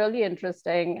was really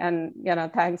interesting, and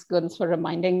thanks Guns for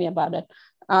reminding me about it,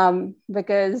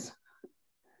 because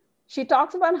she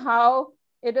talks about how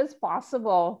it is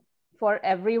possible for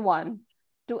everyone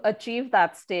to achieve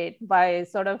that state by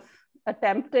sort of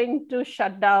attempting to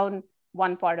shut down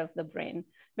one part of the brain.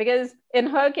 Because in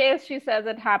her case, she says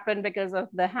it happened because of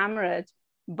the hemorrhage,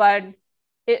 but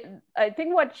I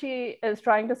think what she is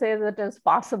trying to say is it is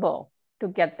possible to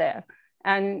get there.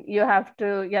 And you have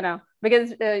to,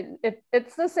 because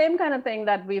it's the same kind of thing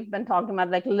that we've been talking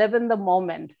about, like live in the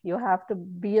moment. You have to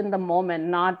be in the moment,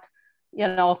 not,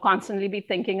 constantly be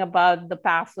thinking about the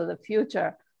past or the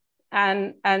future.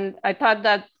 And I thought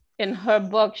that in her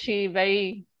book, she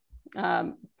very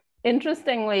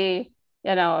interestingly,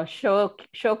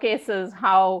 showcases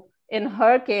how in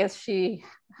her case, she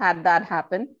had that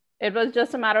happen. It was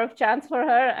just a matter of chance for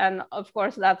her. And of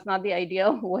course, that's not the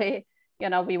ideal way,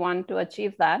 we want to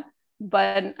achieve that.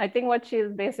 But I think what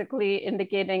she's basically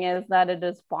indicating is that it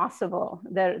is possible.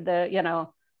 There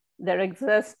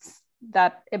exists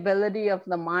that ability of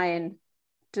the mind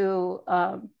to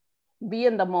be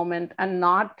in the moment and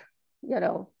not,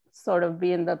 sort of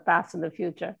be in the past and the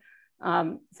future.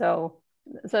 So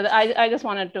I just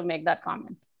wanted to make that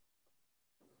comment.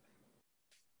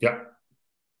 Yeah,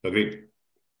 agreed.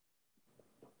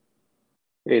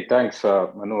 Hey, thanks,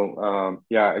 Manu.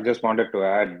 I just wanted to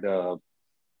add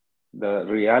the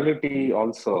reality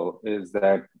also is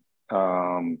that,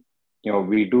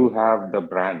 we do have the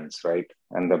brands, right?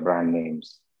 And the brand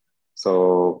names.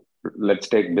 So let's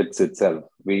take BITS itself.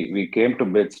 We came to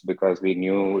BITS because we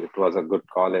knew it was a good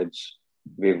college.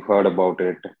 We've heard about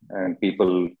it and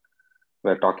people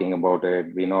were talking about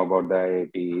it. We know about the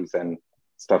IITs and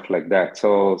stuff like that.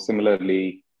 So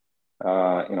similarly,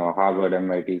 Harvard,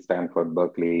 MIT, Stanford,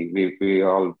 Berkeley, we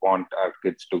all want our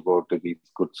kids to go to these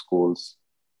good schools.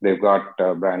 They've got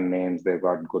brand names, they've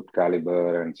got good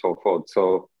caliber and so forth.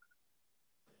 So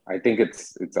I think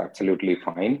it's absolutely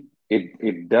fine.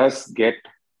 It does get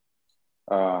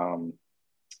a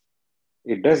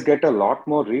lot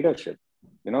more readership.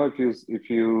 If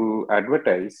you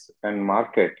advertise and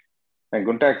market, and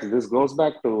Guntax, this goes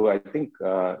back to, I think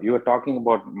you were talking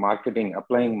about marketing,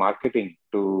 applying marketing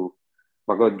to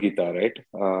Bhagavad Gita, right?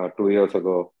 2 years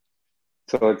ago.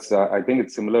 So I think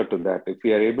it's similar to that. If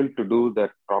we are able to do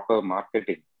that proper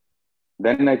marketing,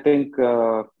 then I think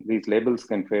these labels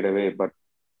can fade away. But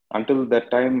until that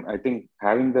time, I think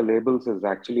having the labels is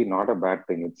actually not a bad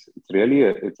thing. It's really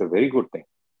it's a very good thing.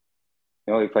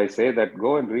 If I say that,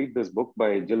 go and read this book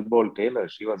by Jill Bolte Taylor.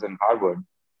 She was in Harvard.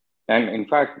 And in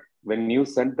fact, when you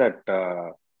sent that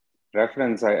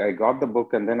reference, I got the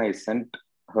book and then I sent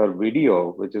her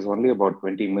video, which is only about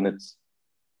 20 minutes.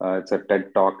 It's a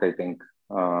TED talk, I think,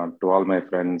 to all my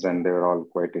friends, and they were all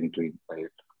quite intrigued by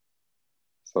it.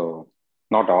 So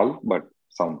not all, but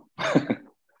some.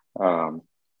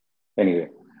 Anyway,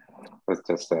 that's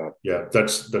just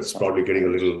that's probably getting a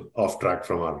little off track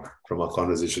from our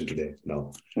conversation today.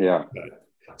 No. Yeah.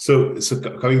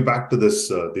 Coming back to this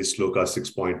sloka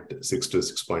 6.6 to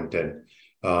 6.10,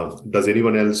 does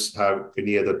anyone else have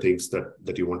any other things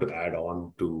that you want to add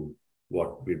on to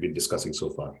what we've been discussing so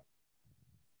far?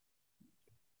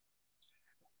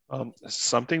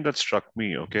 Something that struck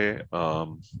me, okay,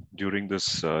 during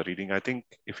this reading, I think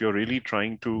if you're really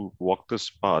trying to walk this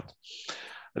path,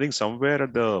 I think somewhere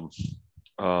at the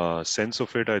sense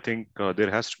of it, I think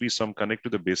there has to be some connect to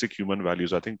the basic human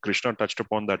values. I think Krishna touched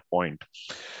upon that point,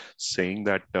 saying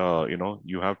that,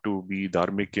 you have to be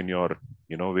dharmic in your,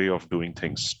 way of doing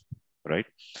things, right?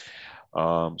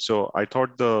 So I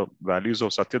thought the values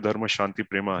of Satya, Dharma, Shanti,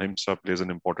 Prema, Ahimsa plays an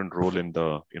important role in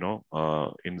the,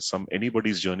 in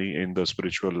anybody's journey in the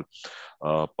spiritual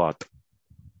path.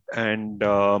 And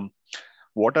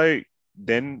what I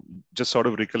then just sort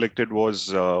of recollected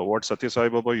was what Satya Sai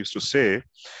Baba used to say,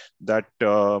 that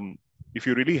if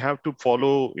you really have to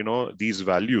follow, these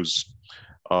values,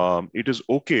 it is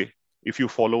okay if you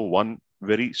follow one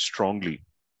very strongly,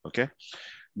 okay?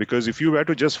 Because if you were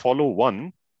to just follow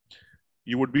one,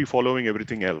 you would be following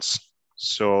everything else.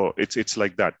 So it's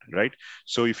like that, right?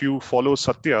 So if you follow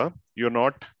Satya, you're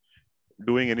not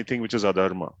doing anything which is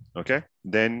adharma, okay?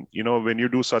 Then, when you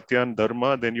do Satya and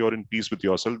Dharma, then you're in peace with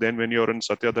yourself. Then when you're in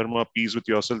Satya, Dharma, peace with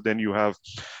yourself, then you have,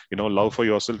 love for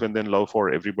yourself, and then love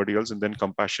for everybody else, and then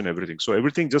compassion, everything. So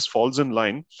everything just falls in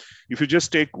line if you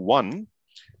just take one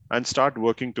and start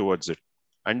working towards it.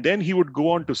 And then he would go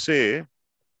on to say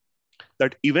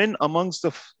that even amongst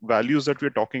the values that we're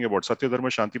talking about, Satya, Dharma,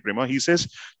 Shanti, Prema, he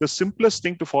says the simplest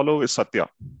thing to follow is Satya.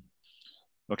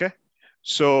 Okay.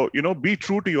 So, be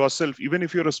true to yourself. Even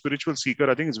if you're a spiritual seeker,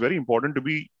 I think it's very important to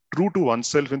be true to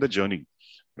oneself in the journey,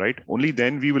 right? Only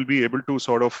then we will be able to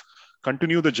sort of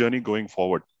continue the journey going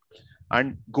forward.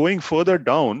 And going further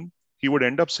down, he would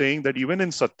end up saying that even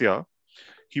in Satya,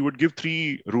 he would give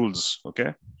 3 rules,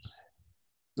 okay?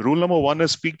 Rule number 1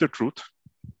 is speak the truth,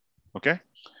 okay?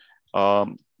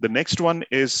 The next one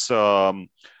is,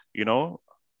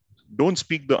 don't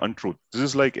speak the untruth. This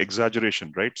is like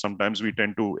exaggeration, right? Sometimes we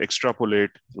tend to extrapolate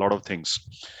a lot of things.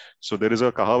 So there is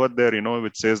a kahavat there,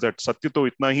 which says that Satya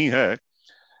to itna hi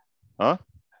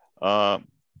hai.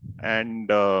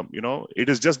 And, it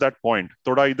is just that point.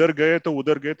 Thoda idhar gaye to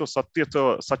udhar gaye to Satya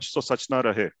to sach na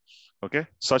rahe. Okay.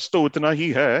 Sach to utna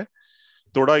hi hai.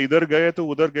 Thoda idhar gaye to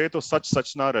udhar gaye to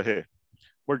sach na rahe.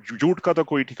 But jhoot ka to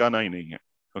koi ठिकाना ही नहीं है.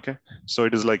 Okay, so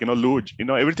it is like,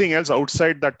 everything else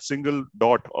outside that single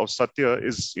dot of Satya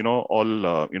is,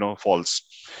 all, false,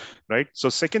 right? So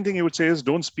second thing he would say is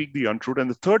don't speak the untruth. And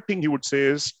the third thing he would say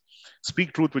is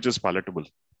speak truth, which is palatable,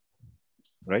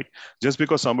 right? Just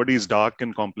because somebody is dark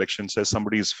in complexion, says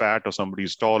somebody is fat or somebody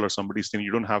is tall or somebody is thin,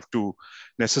 you don't have to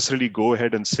necessarily go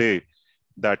ahead and say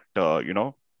that,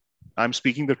 I'm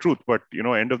speaking the truth, but,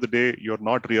 end of the day, you're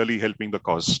not really helping the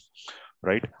cause.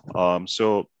 Right.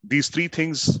 So these 3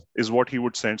 things is what he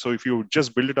would send. So if you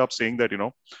just build it up saying that,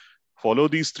 follow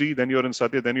these 3, then you're in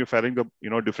Satya, then you're following the,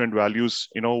 different values,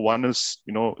 one is,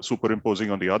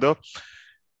 superimposing on the other.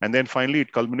 And then finally,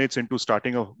 it culminates into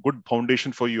starting a good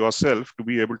foundation for yourself to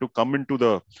be able to come into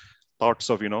the thoughts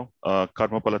of,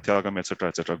 karma pala tyagam,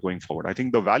 etc., going forward. I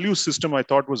think the value system I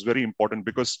thought was very important,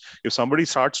 because if somebody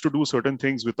starts to do certain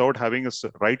things without having a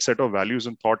right set of values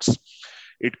and thoughts,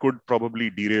 it could probably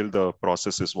derail the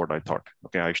process, is what I thought.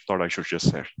 Okay, I thought I should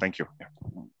just say. Thank you. Yeah.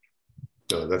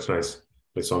 Oh, that's nice.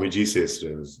 Like Swamiji says,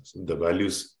 the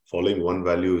values, following one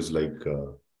value is like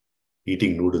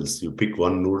eating noodles. You pick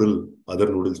one noodle, other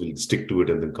noodles will stick to it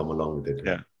and then come along with it.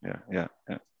 Yeah.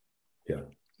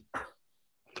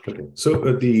 Okay.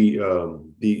 So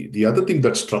the other thing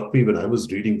that struck me when I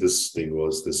was reading this thing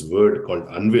was this word called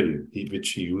anvil,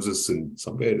 which he uses in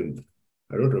somewhere in,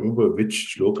 I don't remember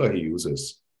which shloka he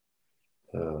uses.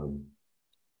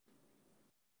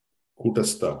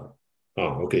 Kutastha.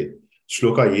 Okay.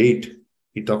 Shloka 8,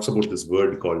 he talks about this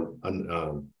word called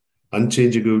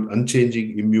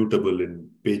unchanging, immutable in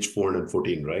page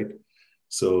 414, right?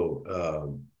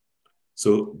 So,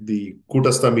 so the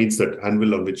Kutastha means that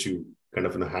anvil on which you kind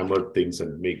of hammer things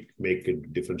and make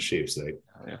it different shapes, right?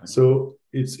 Yeah. So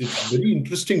it's a very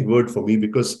interesting word for me,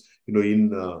 because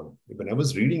when I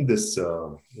was reading this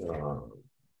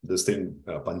this thing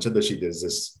Panchadashi, there's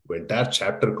this entire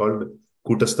chapter called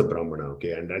Kutastha Brahmana.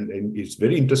 Okay, and it's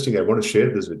very interesting. I want to share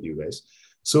this with you guys.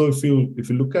 So if you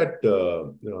look at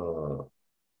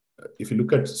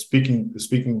speaking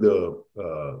the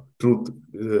truth,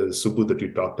 Subbu, that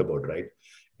you talked about, right?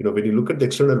 When you look at the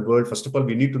external world, first of all,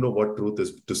 we need to know what truth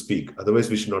is to speak. Otherwise,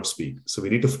 we should not speak. So we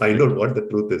need to find out what the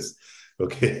truth is.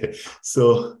 Okay,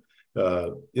 so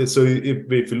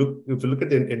if you look at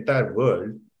the entire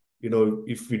world,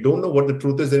 if we don't know what the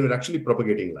truth is, then we're actually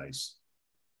propagating lies.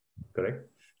 Correct?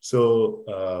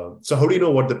 So, so how do you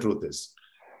know what the truth is?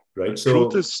 Right?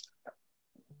 Truth is.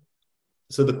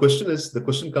 So the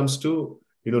question comes to,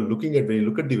 when you look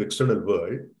at the external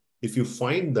world, if you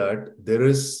find that there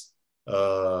is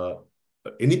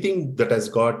anything that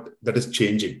is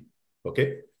changing,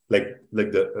 okay, like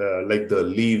the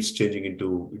leaves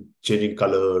changing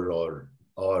color,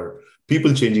 or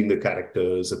people changing their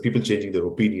characters, or people changing their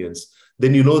opinions,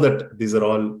 then you know that these are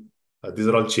all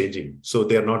changing. So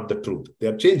they are not the truth. They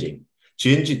are changing.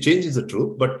 Change is the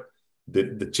truth, but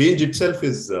the change itself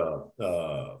is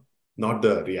not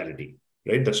the reality,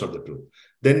 right? That's not the truth.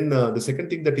 Then the second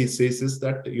thing that he says is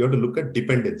that you have to look at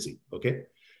dependency. Okay,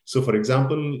 so for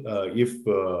example, if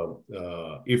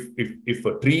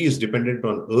a tree is dependent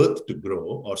on earth to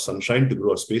grow, or sunshine to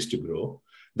grow, or space to grow,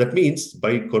 that means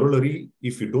by corollary,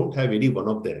 if you don't have any one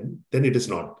of them, then it is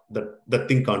not that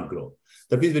thing can't grow.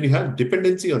 That means when you have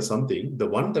dependency on something, the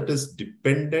one that is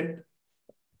dependent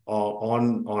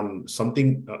on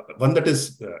something, one that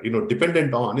is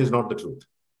dependent on is not the truth.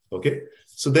 Okay,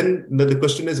 so then the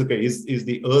question is, okay, is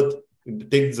the earth,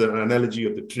 take the analogy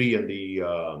of the tree and the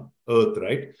earth,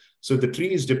 right? So if the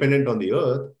tree is dependent on the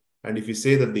earth, and if you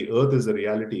say that the earth is a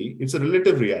reality, it's a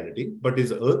relative reality, but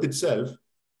is the earth itself,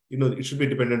 it should be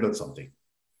dependent on something,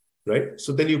 right?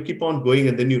 So then you keep on going,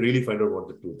 and then you really find out what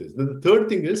the truth is. Then the third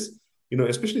thing is,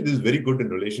 especially this is very good in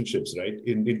relationships, right?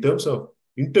 In terms of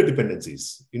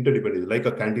interdependencies, like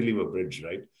a cantilever bridge,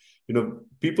 right?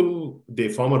 People, they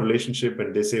form a relationship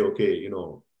and they say, okay,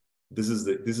 this is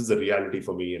the reality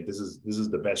for me, and this is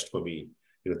the best for me.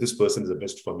 This person is the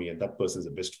best for me, and that person is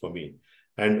the best for me.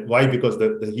 And why? Because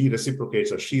he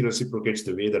reciprocates or she reciprocates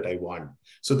the way that I want.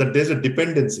 So that there's a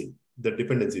dependency.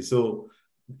 So,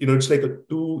 it's like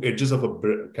two edges of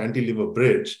a cantilever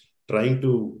bridge trying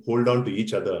to hold on to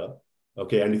each other.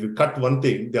 Okay, and if you cut one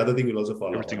thing, the other thing will also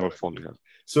fall. Everything will fall. Yeah.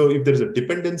 So if there is a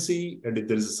dependency, and if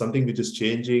there is something which is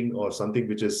changing, or something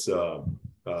which is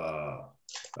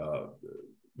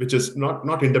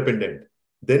not independent,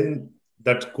 then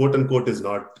that quote unquote is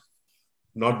not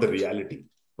the reality.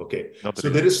 Okay, so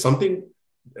there is something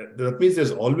that means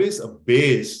there's always a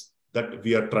base that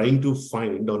we are trying to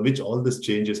find on which all this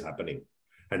change is happening.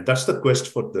 And that's the quest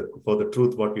for the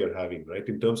truth, what we are having, right?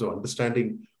 In terms of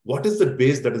understanding what is the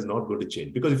base that is not going to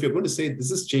change. Because if you're going to say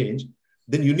this is change,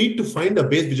 then you need to find a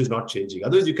base which is not changing.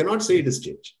 Otherwise, you cannot say it is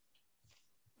change.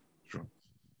 Sure.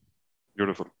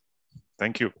 Beautiful.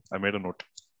 Thank you. I made a note.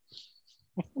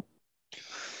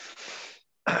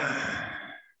 Yeah,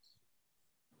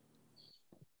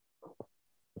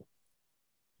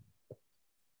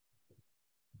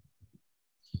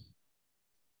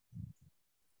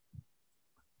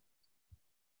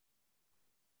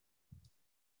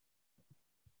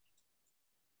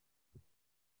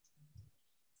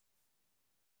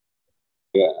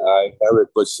 I have a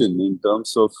question in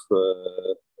terms of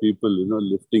people,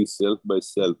 lifting self by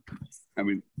self. I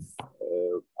mean,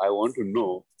 I want to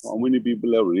know how many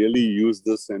people have really used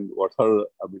this, and what are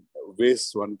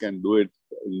ways one can do it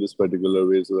in this particular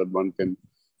way so that one can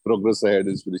progress ahead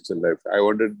in spiritual life. I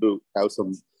wanted to have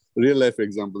some real life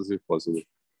examples if possible.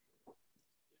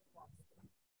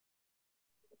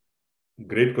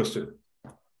 Great question.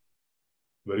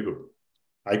 Very good.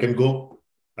 I can go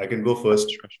first.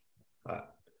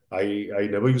 I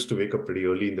never used to wake up pretty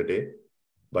early in the day,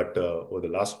 but over the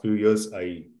last few years,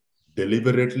 I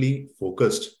deliberately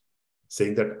focused,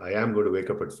 saying that I am going to wake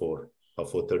up at 4 or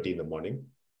 4:30 in the morning,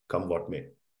 come what may.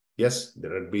 Yes,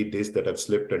 there have been days that I've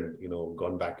slipped and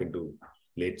gone back into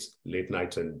late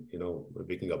nights and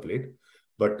waking up late.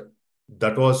 But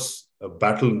that was a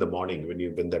battle in the morning.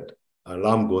 When that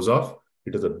alarm goes off,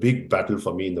 it is a big battle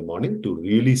for me in the morning to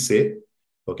really say,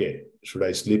 okay, should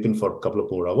I sleep in for a couple of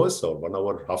more hours, or 1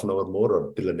 hour, half an hour more,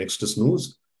 or till the next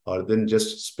snooze, or then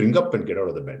just spring up and get out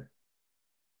of the bed?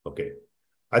 Okay.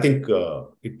 I think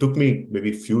it took me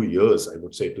maybe a few years, I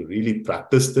would say, to really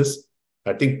practice this.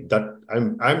 I think that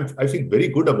I feel very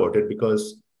good about it,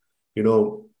 because,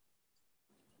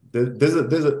 there's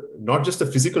a not just the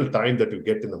physical time that you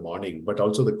get in the morning, but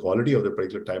also the quality of the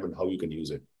particular time and how you can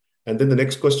use it. And then the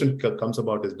next question comes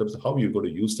about is how you're going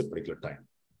to use the particular time,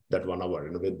 that 1 hour.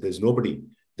 There's nobody,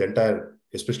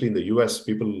 especially in the US,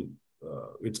 people,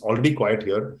 it's already quiet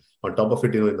here. On top of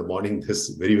it, in the morning, it's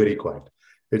very, very quiet.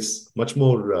 It's much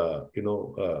more,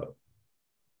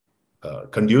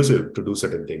 conducive to do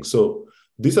certain things. So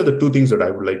these are the two things that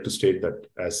I would like to state that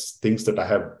as things that I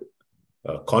have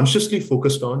consciously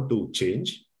focused on to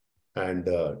change, and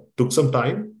took some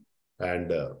time.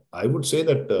 And I would say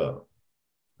that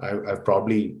I've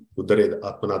probably Uddare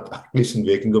Atmanath, at least in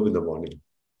waking up in the morning.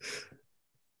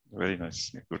 Very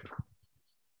nice. Good.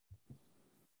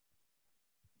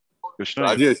 Krishna,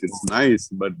 Rajesh, it's nice,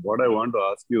 but what I want to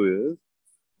ask you is,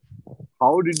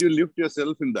 how did you lift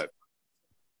yourself in that?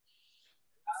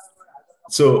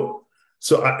 So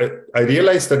I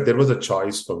realized that there was a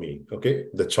choice for me. Okay.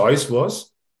 The choice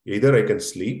was either I can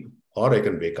sleep or I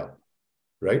can wake up.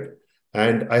 Right.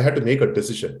 And I had to make a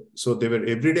decision. So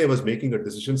every day I was making a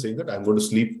decision saying that I'm going to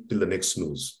sleep till the next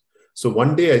snooze. So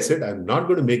one day I said, I'm not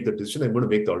going to make the decision. I'm going to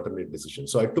make the alternate decision.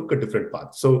 So I took a different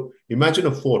path. So imagine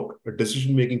a fork, a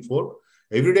decision-making fork.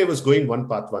 Every day I was going one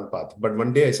path. But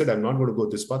one day I said, I'm not going to go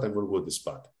this path. I'm going to go this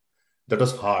path. That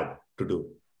was hard to do.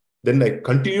 Then I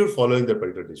continued following that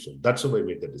particular decision. That's how I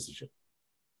made the decision.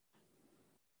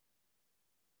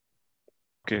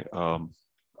 Okay.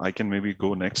 I can maybe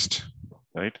go next,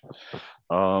 right?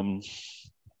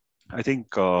 I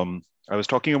think I was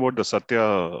talking about the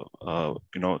Satya,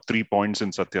 3 points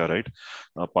in Satya, right?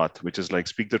 Path, which is like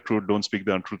speak the truth, don't speak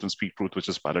the untruth, and speak truth, which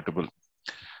is palatable.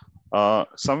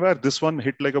 Somewhere this one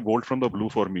hit like a bolt from the blue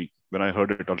for me when I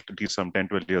heard it at least some 10,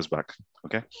 12 years back.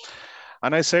 Okay.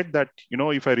 And I said that,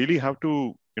 if I really have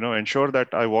to, ensure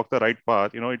that I walk the right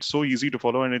path, it's so easy to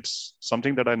follow, and it's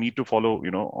something that I need to follow,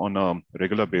 on a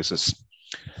regular basis.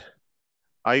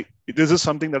 This is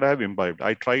something that I have imbibed.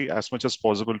 I try as much as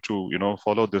possible to,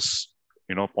 follow this,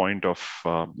 point of,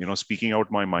 speaking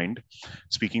out my mind,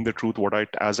 speaking the truth,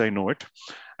 as I know it,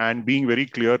 and being very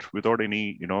clear without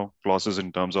any, clauses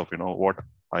in terms of, what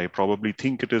I probably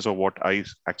think it is or what I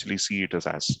actually see it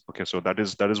as. Okay. So that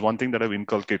is one thing that I've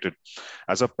inculcated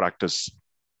as a practice.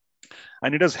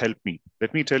 And it has helped me.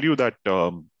 Let me tell you that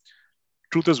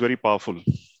truth is very powerful.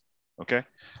 Okay.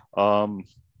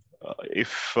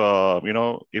 If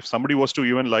somebody was to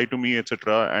even lie to me,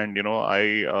 etc., and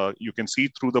you can see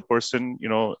through the person,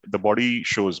 the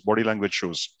body language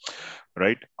shows,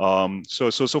 right?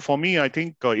 So for me, I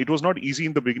think it was not easy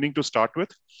in the beginning to start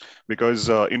with, because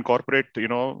in corporate,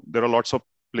 there are lots of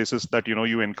places that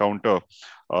you encounter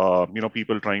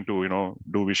people trying to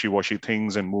do wishy-washy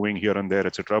things and moving here and there,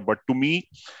 etc. But to me,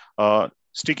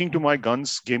 sticking to my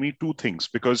guns gave me two things,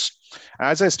 because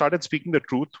as I started speaking the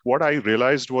truth, what I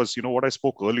realized was, what I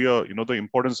spoke earlier, the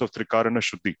importance of Trikarana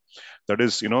Shuddhi. That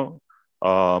is,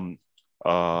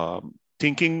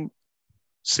 thinking,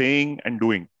 saying, and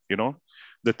doing.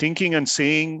 The thinking and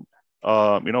saying,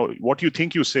 what you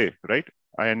think you say, right?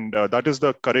 And that is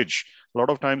the courage. A lot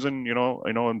of times in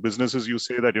in businesses, you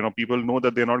say that people know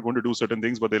that they're not going to do certain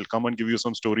things, but they'll come and give you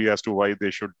some story as to why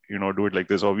they should do it like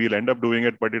this, or we'll end up doing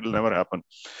it, but it'll never happen.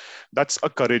 That's a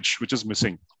courage which is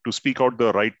missing, to speak out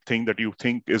the right thing that you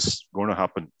think is going to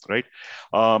happen, right?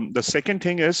 The second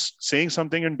thing is saying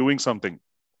something and doing something,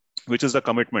 which is the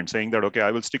commitment, saying that, okay,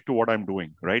 I will stick to what I'm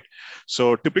doing, right?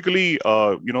 So typically,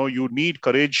 you need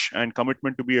courage and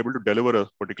commitment to be able to deliver a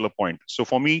particular point. So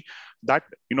for me, that,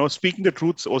 speaking the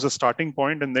truth was a starting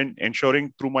point, and then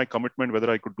ensuring through my commitment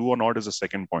whether I could do or not is a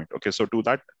second point. Okay, so to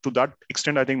that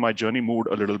extent, I think my journey moved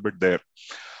a little bit there.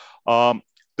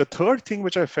 The third thing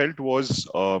which I felt was,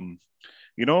 when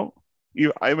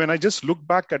I just look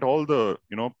back at all the,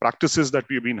 practices that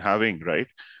we've been having, right?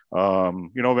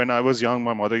 When I was young,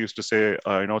 my mother used to say,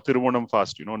 Tiruvonam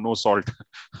fast, no salt,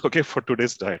 okay, for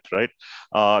today's diet, right?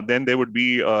 Then there would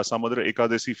be some other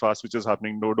Ekadasi fast, which is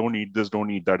happening. No, don't eat this, don't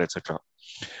eat that, etc.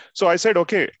 So I said,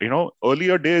 okay,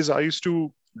 earlier days, I used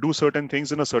to do certain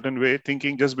things in a certain way,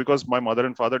 thinking just because my mother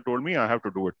and father told me, I have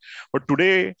to do it. But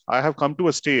today I have come to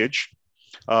a stage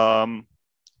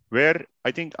where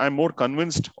I think I'm more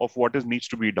convinced of what needs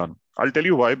to be done. I'll tell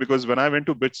you why, because when I went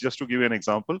to BITS, just to give you an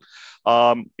example,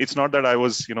 it's not that I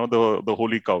was, the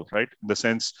holy cow, right? In the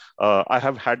sense, I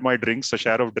have had my drinks, a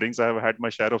share of drinks, I have had my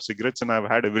share of cigarettes, and I've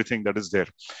had everything that is there.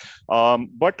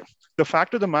 But the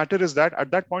fact of the matter is that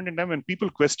at that point in time, when people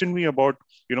questioned me about,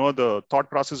 the thought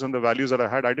process and the values that I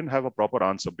had, I didn't have a proper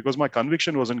answer, because my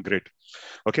conviction wasn't great.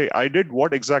 Okay, I did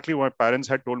what exactly my parents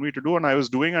had told me to do, and I was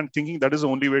doing and thinking that is the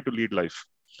only way to lead life.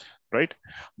 Right.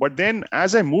 But then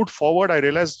as I moved forward, I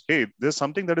realized, hey, there's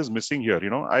something that is missing here.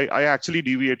 I actually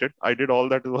deviated. I did all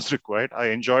that was required. I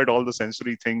enjoyed all the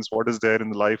sensory things, what is there in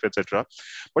the life, etc.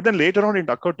 But then later on, it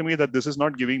occurred to me that this is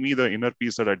not giving me the inner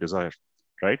peace that I desire.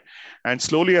 Right. And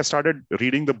slowly I started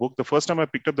reading the book. The first time I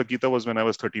picked up the Gita was when I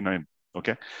was 39.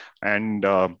 Okay. And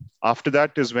after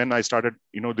that is when I started,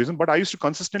 this, but I used to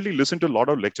consistently listen to a lot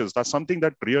of lectures. That's something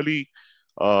that really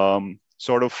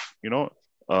sort of,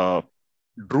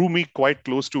 drew me quite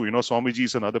close to,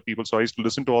 Swamiji's and other people. So I used to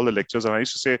listen to all the lectures, and I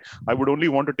used to say, I would only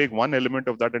want to take one element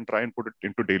of that and try and put it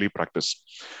into daily practice.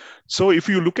 So if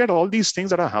you look at all these things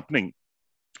that are happening,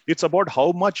 it's about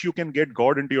how much you can get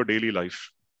God into your daily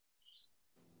life.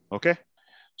 Okay.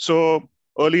 So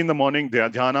early in the morning,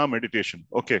 dhyana, meditation.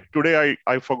 Okay, today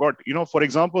I forgot, for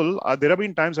example, there have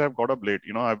been times I have got up late,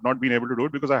 I've not been able to do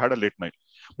it because I had a late night.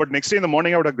 But next day in the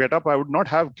morning, I would get up, I would not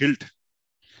have guilt.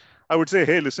 I would say,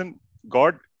 hey, listen,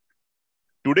 God,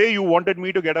 today you wanted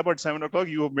me to get up at 7 o'clock.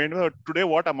 You have made today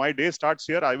what? My day starts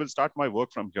here. I will start my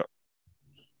work from here.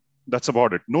 That's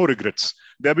about it. No regrets.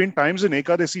 There have been times in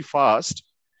Ekadasi fast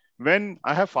when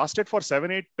I have fasted for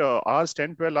 7, 8 hours,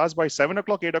 10, 12 hours. By 7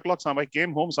 o'clock, 8 o'clock, I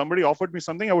came home, somebody offered me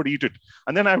something, I would eat it.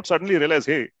 And then I would suddenly realize,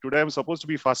 hey, today I'm supposed to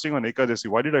be fasting on Ekadasi.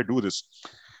 Why did I do this?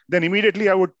 Then immediately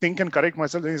I would think and correct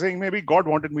myself and saying, maybe God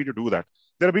wanted me to do that.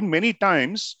 There have been many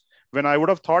times when I would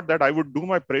have thought that I would do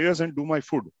my prayers and do my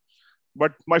food,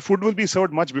 but my food will be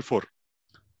served much before.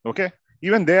 Okay.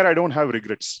 Even there, I don't have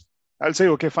regrets. I'll say,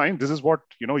 okay, fine. This is what,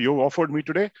 you offered me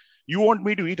today. You want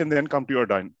me to eat and then come to your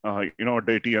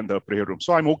deity and the prayer room.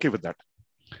 So I'm okay with that.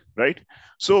 Right.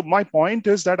 So my point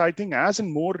is that I think as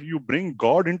and more you bring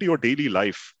God into your daily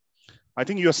life, I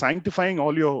think you're sanctifying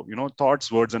all your,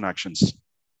 thoughts, words, and actions.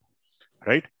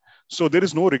 Right. So there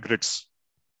is no regrets.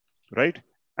 Right.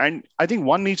 And I think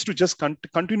one needs to just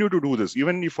continue to do this.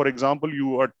 Even if, for example,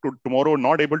 you are tomorrow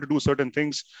not able to do certain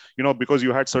things, because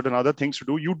you had certain other things to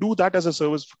do, you do that as a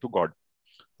service to God,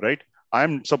 right?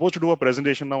 I'm supposed to do a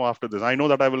presentation now after this. I know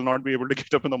that I will not be able to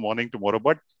get up in the morning tomorrow,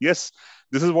 but yes,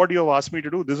 this is what you have asked me to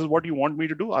do. This is what you want me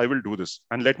to do. I will do this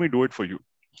and let me do it for you.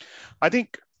 I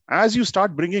think as you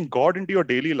start bringing God into your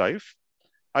daily life,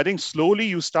 I think slowly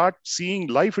you start seeing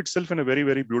life itself in a very,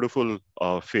 very beautiful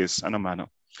face and a manner.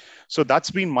 So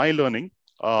that's been my learning.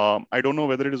 I don't know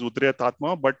whether it is Uttara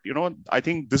Tatma, but I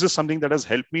think this is something that has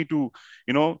helped me to,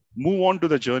 move on to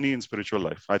the journey in spiritual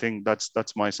life. I think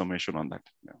that's my summation on that.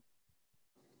 Yeah.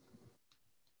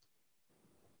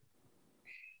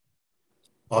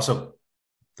 Awesome.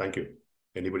 Thank you.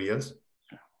 Anybody else?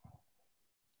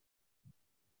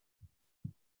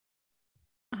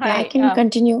 Hi, Yeah, I can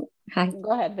continue. Hi.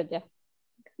 Go ahead, Vidya.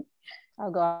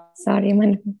 I'll go on. Sorry,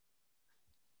 man.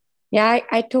 Yeah,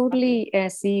 I totally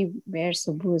see where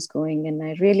Subbu is going. And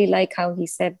I really like how he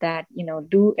said that,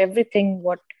 do everything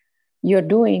what you're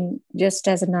doing just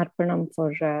as an arpanam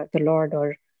for the Lord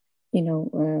or,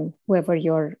 whoever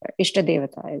your Ishta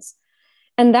Devata is.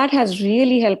 And that has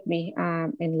really helped me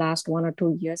in last 1 or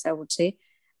 2 years, I would say,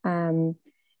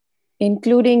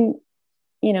 including,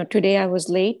 today I was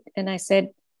late and I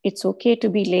said, it's okay to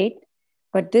be late,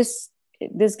 but this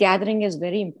gathering is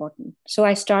very important. So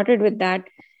I started with that.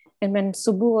 And when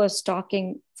Subbu was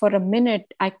talking for a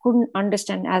minute, I couldn't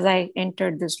understand as I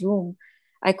entered this room.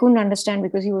 I couldn't understand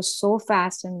because he was so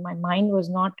fast and my mind was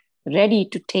not ready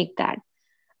to take that.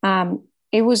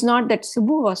 It was not that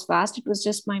Subbu was fast. It was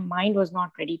just my mind was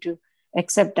not ready to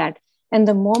accept that. And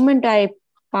the moment I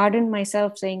pardoned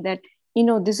myself saying that,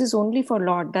 this is only for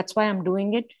Lord, that's why I'm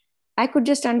doing it, I could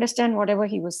just understand whatever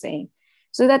he was saying.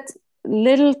 So that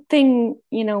little thing,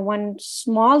 one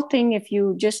small thing, if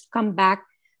you just come back,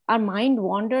 our mind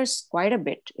wanders quite a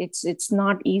bit. It's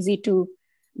not easy to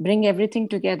bring everything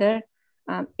together.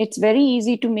 It's very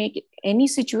easy to make any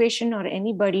situation or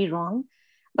anybody wrong.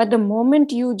 But the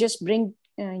moment you just bring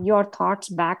your thoughts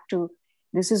back to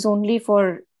this is only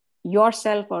for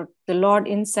yourself or the Lord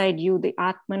inside you, the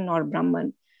Atman or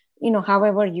Brahman,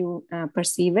 however you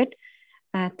perceive it,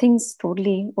 things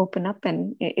totally open up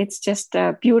and it's just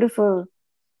beautiful.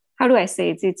 How do I say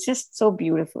it? It's just so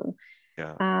beautiful.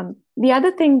 Yeah. The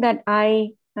other thing that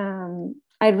I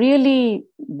really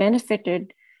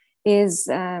benefited is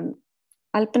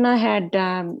Alpana had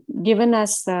given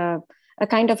us a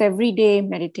kind of everyday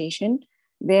meditation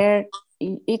where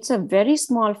it's a very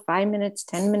small 5 minutes,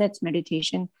 10 minutes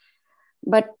meditation.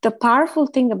 But the powerful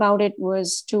thing about it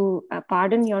was to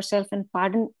pardon yourself and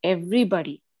pardon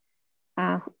everybody.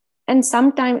 And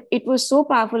sometimes it was so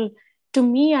powerful. To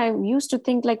me, I used to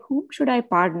think like, whom should I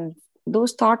pardon?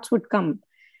 Those thoughts would come.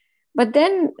 But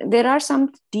then there are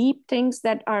some deep things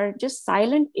that are just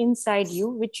silent inside you,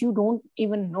 which you don't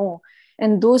even know.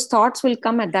 And those thoughts will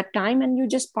come at that time and you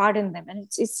just pardon them and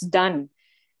it's done.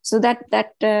 So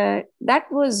that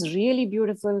was really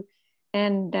beautiful.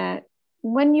 And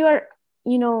when you're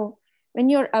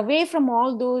away from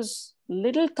all those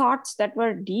little thoughts that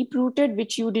were deep rooted,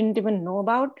 which you didn't even know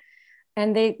about,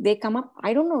 and they come up,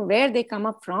 I don't know where they come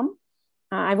up from.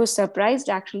 I was surprised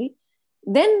actually.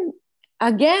 Then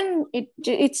again,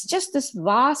 it's just this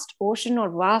vast ocean or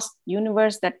vast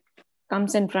universe that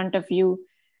comes in front of you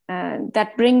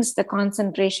that brings the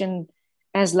concentration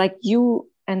as like you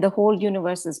and the whole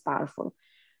universe is powerful.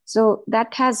 So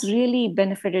that has really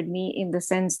benefited me in the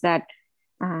sense that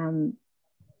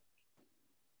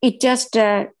it just,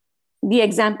 the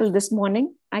example this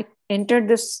morning, I entered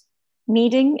this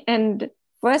meeting, and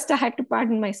first I had to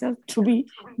pardon myself to be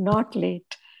not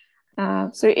late.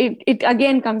 So it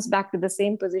again comes back to the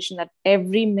same position that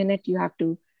every minute you have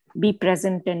to be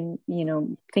present and,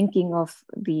 thinking of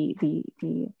the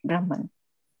Brahman.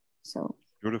 So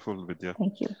Beautiful, Vidya.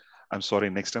 thank you. I'm sorry.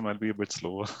 Next time I'll be a bit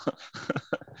slower.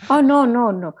 Oh, no.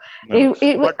 No.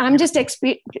 I'm just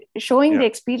showing Yeah. the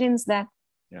experience that,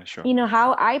 Yeah, sure.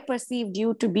 how I perceived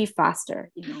you to be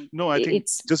faster. No, I think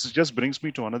it's just brings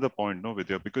me to another point, no,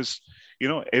 Vidya, because,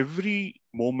 every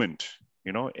moment,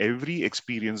 every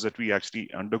experience that we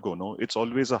actually undergo, no, it's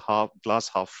always a glass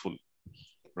half full,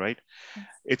 right?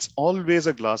 It's always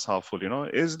a glass half full,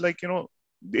 is like,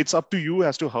 it's up to you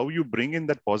as to how you bring in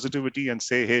that positivity and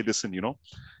say, hey, listen,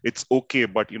 it's okay,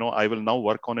 but, I will now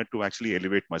work on it to actually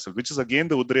elevate myself, which is again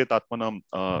the Udreyat Atmanam,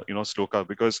 sloka,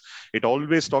 because it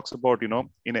always talks about,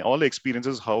 in all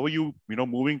experiences, how are you,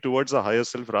 moving towards a higher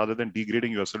self rather than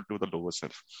degrading yourself to the lower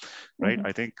self, right? Mhm.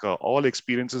 I think all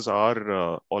experiences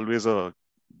are always a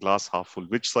glass half full.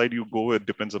 Which side you go, it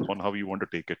depends upon how you want to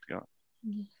take it. Yeah.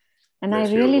 And Let's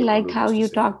I hear really what liked Manu how has to you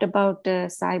say. talked about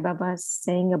Sai Baba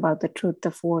saying about the truth,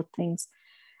 the four things.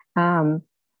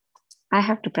 I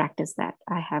have to practice that.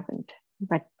 I haven't,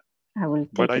 but I will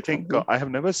take But I it from think you. I have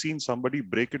never seen somebody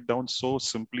break it down so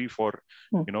simply for,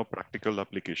 Hmm. practical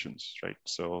applications, right?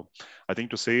 So I think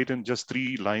to say it in just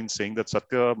 3 lines, saying that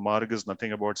Satya Marg is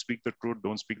nothing about speak the truth,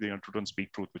 don't speak the untruth, and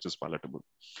speak truth, which is palatable.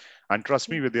 And trust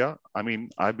me, Vidya, I mean,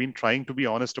 I've been trying to be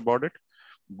honest about it,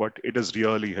 but it has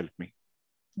really helped me.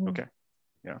 Hmm. Okay.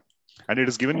 Yeah. And it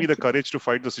has given me Thank the you. courage to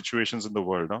fight the situations in the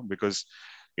world, huh? Because,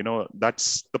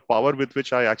 that's the power with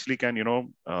which I actually can,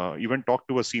 even talk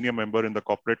to a senior member in the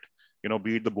corporate,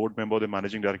 be it the board member, the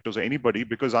managing directors, or anybody,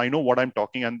 because I know what I'm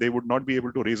talking and they would not be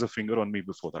able to raise a finger on me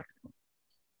before that.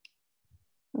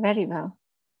 Very well.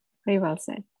 Very well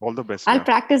said. All the best. I'll Yeah.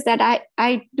 practice that.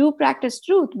 I do practice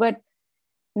truth, but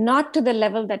not to the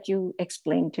level that you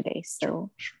explained today.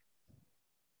 So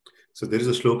So there is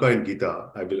a shloka in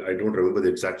Gita. I don't remember the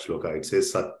exact shloka. It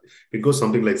says it goes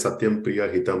something like Satyam Priya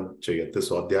Hitam Chayat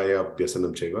Swadhyaya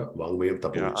Abhyasanam Chaiva Vangmayam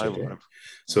Tapamuchyate.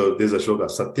 So there's a shloka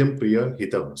Satyam Priya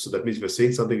Hitam. So that means if you're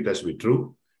saying something, it has to be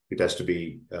true. It has to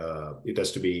be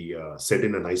said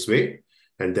in a nice way.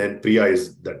 And then Priya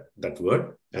is that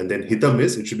word. And then Hitam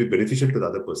is it should be beneficial to the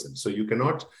other person. So you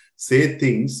cannot say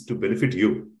things to benefit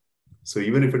you. So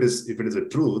even if it is a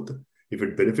truth, if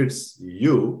it benefits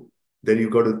you, then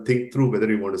you got to think through whether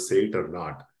you want to say it or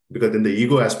not, because then the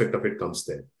ego aspect of it comes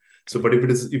there. So, but if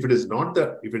it's not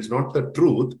the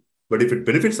truth, but if it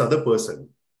benefits other person,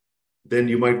 then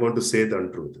you might want to say the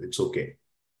untruth. It's okay.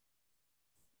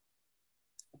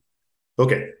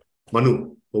 Okay,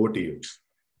 Manu, over to you.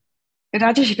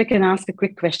 Rajesh, if I can ask a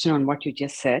quick question on what you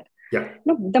just said. Yeah.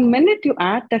 No, the minute you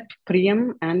add that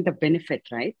priyam and the benefit,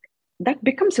 right, that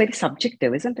becomes very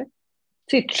subjective, isn't it?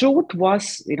 See, truth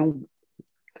was,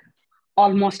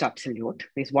 almost absolute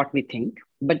is what we think,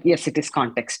 but yes, it is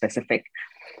context specific.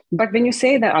 But when you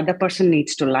say the other person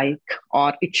needs to like,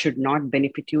 or it should not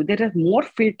benefit you, there are more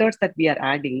filters that we are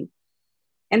adding.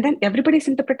 And then everybody's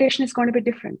interpretation is going to be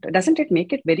different. Doesn't it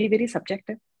make it very, very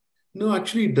subjective? No,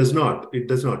 actually, it does not. It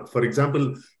does not. For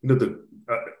example,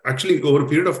 actually over a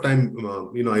period of time,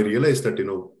 I realized that,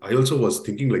 I also was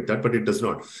thinking like that, but it does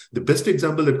not. The best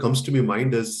example that comes to my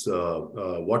mind is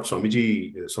what Swami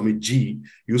G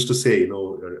used to say.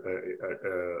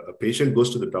 A patient goes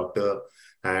to the doctor,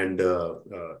 and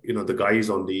the guy is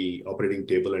on the operating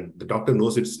table, and the doctor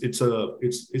knows it's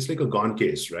like a gone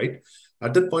case, right?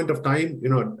 At that point of time,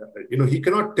 he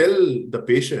cannot tell the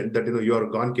patient that, you are a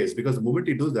gone case, because the moment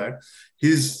he does that,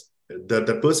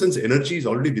 the person's energy is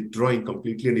already withdrawing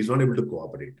completely and he's not able to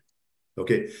cooperate.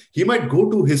 Okay. He might go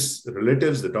to his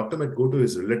relatives, the doctor might go to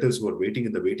his relatives who are waiting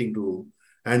in the waiting room,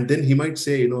 and then he might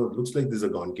say, it looks like this is a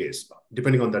gone case,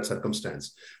 depending on that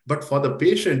circumstance. But for the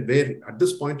patient, where at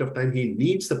this point of time, he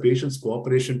needs the patient's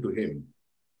cooperation to him.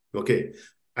 Okay.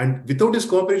 And without his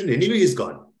cooperation, anyway, he's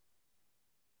gone.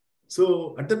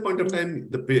 So at that point of time,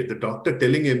 the doctor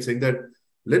telling him, saying that,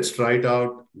 let's try it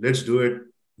out, let's do it,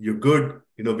 you're good,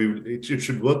 it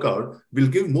should work out, will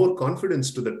give more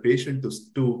confidence to the patient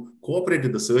to cooperate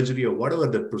with the surgery or whatever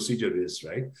the procedure is,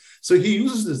 right? So he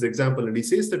uses this example and he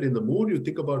says that in the more you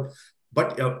think about,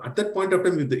 but at that point of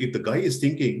time, if the guy is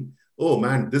thinking, oh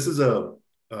man, this is a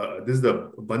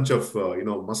bunch of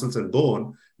muscles and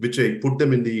bone, which I put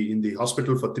them in the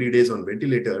hospital for 3 days on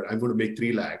ventilator, I'm going to make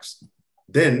 3 lakhs.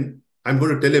 Then I'm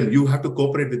going to tell him, you have to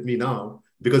cooperate with me now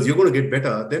because you're going to get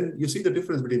better. Then you see the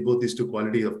difference between both these two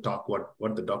qualities of talk,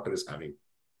 what the doctor is having.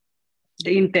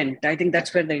 The intent. I think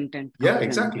that's where the intent comes. Yeah,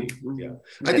 exactly. Yeah.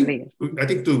 I The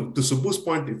think to Subbu's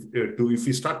point, if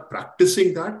we start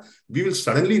practicing that, we will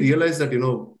suddenly realize that,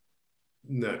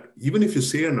 even if you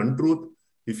say an untruth,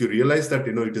 if you realize that,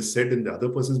 it is said in the other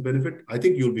person's benefit, I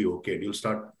think you'll be okay.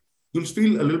 You'll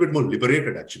feel a little bit more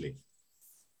liberated, actually.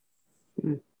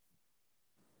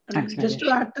 And just to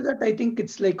add to that, I think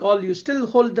it's like you still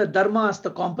hold the dharma as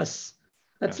the compass.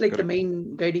 That's like the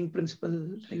main guiding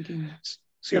principle thinking.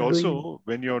 See, also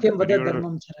when you're see,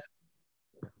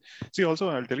 also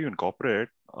I'll tell you, in corporate,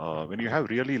 when you have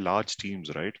really large teams,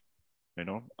 right?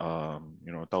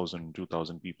 1,000,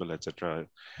 2,000 people, etc.,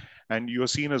 and you are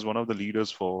seen as one of the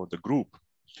leaders for the group.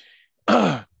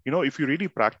 If you really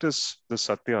practice the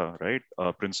satya, right,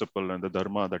 principle and the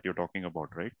dharma that you're talking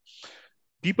about, right,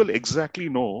 people exactly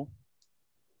know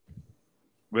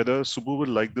whether Subbu will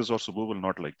like this or Subbu will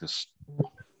not like this.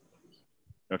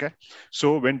 Okay,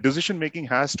 so when decision making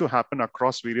has to happen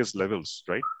across various levels,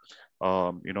 right?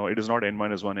 It is not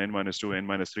N-1, N-2,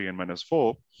 N-3,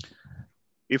 N-4.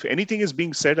 If anything is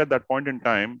being said at that point in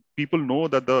time, people know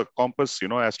that the compass,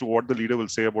 as to what the leader will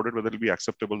say about it, whether it will be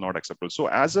acceptable, not acceptable. So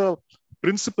as a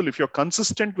principle, if you're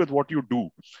consistent with what you do,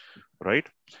 right,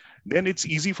 then it's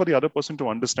easy for the other person to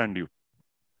understand you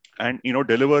and,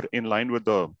 deliver in line with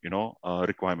the,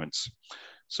 requirements.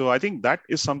 So I think that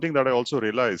is something that I also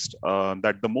realized,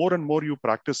 that the more and more you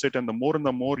practice it, and the more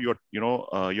you're,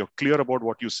 you're clear about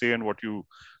what you say and what you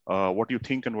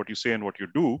think and what you say and what you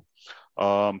do,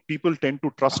 people tend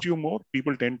to trust you more,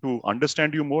 people tend to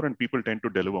understand you more, and people tend to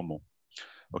deliver more.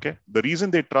 Okay. The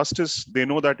reason they trust is they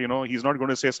know that, he's not going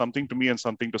to say something to me and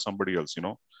something to somebody else,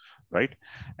 right?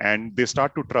 And they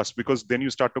start to trust, because then you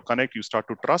start to connect, you start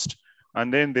to trust,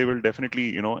 and then they will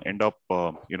definitely, end up,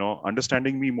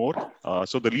 understanding me more.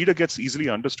 So the leader gets easily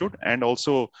understood, and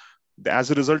also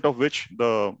as a result of which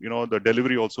the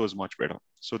delivery also is much better.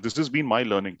 So this has been my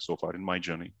learning so far in my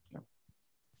journey. Yeah.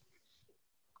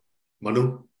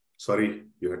 Manu, sorry,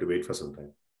 you had to wait for some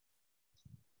time.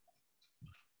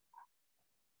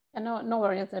 No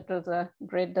worries. It was a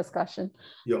great discussion.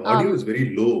 Your audio is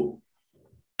very low.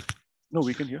 No,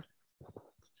 we can hear.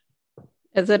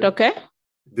 Is it okay?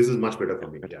 This is much better for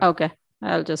me. Yeah. Okay.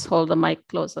 I'll just hold the mic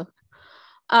closer.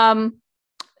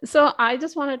 So I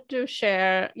just wanted to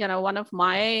share, one of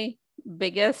my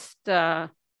biggest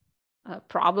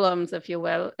problems, if you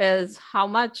will, is how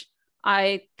much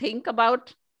I think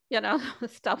about,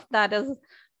 stuff that is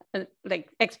like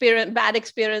bad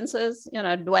experiences,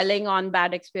 dwelling on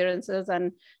bad experiences.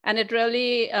 And it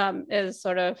really is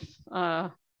sort of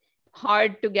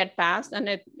hard to get past.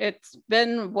 And it's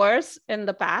been worse in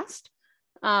the past.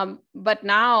 But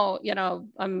now,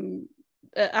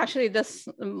 actually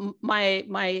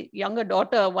my younger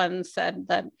daughter once said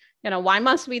that, why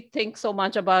must we think so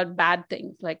much about bad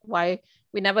things? Like, why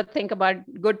we never think about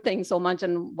good things so much,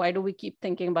 and why do we keep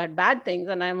thinking about bad things?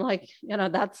 And I'm like,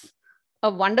 that's a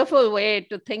wonderful way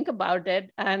to think about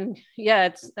it. And yeah,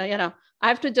 it's, I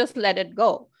have to just let it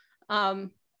go.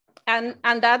 And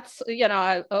that's,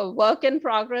 a work in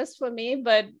progress for me.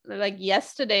 But like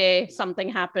yesterday, something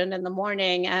happened in the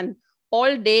morning, and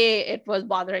all day it was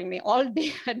bothering me. All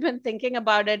day I'd been thinking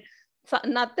about it. So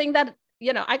nothing that,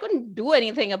 I couldn't do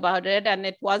anything about it. And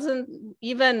it wasn't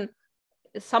even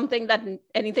something that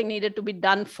anything needed to be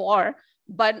done for.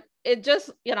 But it just,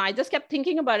 I just kept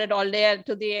thinking about it all day,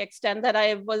 to the extent that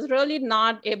I was really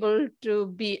not able to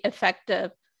be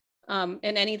effective in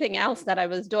anything else that I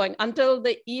was doing, until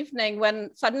the evening, when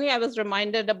suddenly I was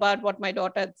reminded about what my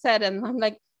daughter had said. And I'm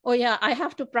like, oh yeah, I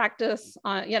have to practice,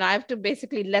 I have to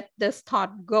basically let this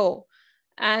thought go.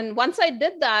 And once I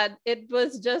did that, it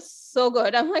was just so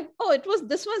good. I'm like, oh,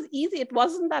 this was easy. It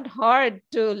wasn't that hard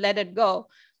to let it go.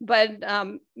 But,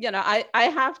 I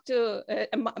have to,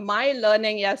 my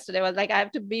learning yesterday was like, I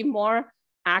have to be more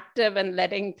active in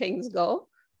letting things go,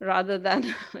 rather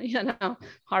than,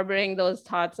 harboring those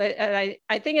thoughts. I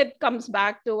think it comes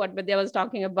back to what Vidya was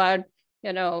talking about,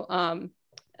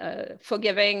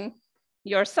 forgiving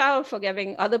yourself,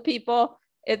 forgiving other people.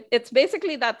 It's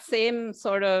basically that same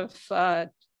sort of,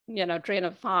 train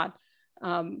of thought.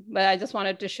 But I just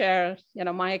wanted to share,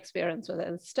 my experience with it.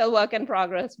 It's still work in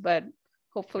progress, but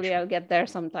hopefully I'll get there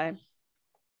sometime.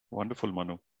 Wonderful,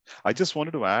 Manu. I just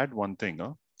wanted to add one thing.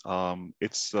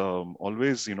 It's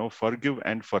always, forgive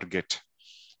and forget.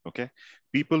 Okay.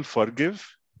 People forgive,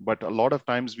 but a lot of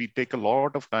times we take a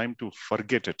lot of time to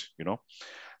forget it,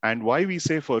 And why we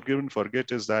say forgive and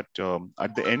forget is that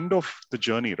at the end of the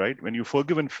journey, right, when you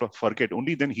forgive and forget,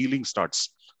 only then healing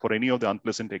starts for any of the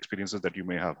unpleasant experiences that you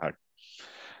may have had.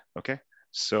 Okay.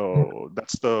 So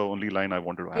that's the only line I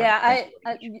wanted to add.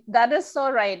 Yeah, that is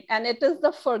so right. And it is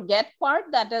the forget part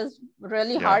that is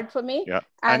really hard for me. Yeah.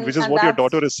 And which is what your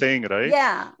daughter is saying, right?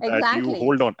 Yeah, exactly. That you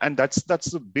hold on. And that's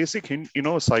the basic,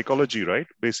 psychology, right?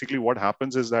 Basically what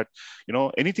happens is that,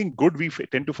 anything good, we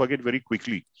tend to forget very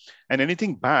quickly. And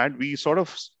anything bad, we sort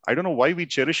of, I don't know why we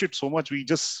cherish it so much. We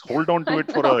just hold on to it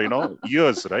for,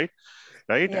 years, right?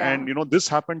 Right. Yeah. And, this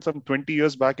happened some 20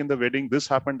 years back in the wedding. This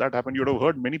happened, that happened. You'd have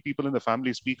heard many people in the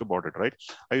family speak about it, right?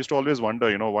 I used to always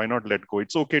wonder, why not let go?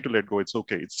 It's okay to let go. It's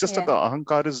okay. It's just that the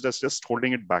ahankar is just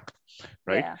holding it back,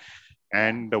 right? Yeah.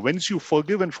 And once you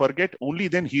forgive and forget, only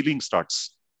then healing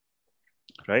starts,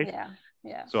 right?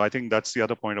 Yeah. So I think that's the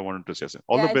other point I wanted to say.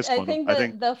 All the best, I think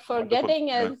the forgetting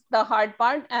is the hard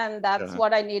part, and that's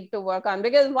what I need to work on,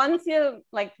 because once you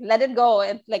let it go,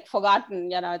 it's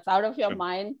forgotten, it's out of your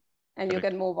mind. And you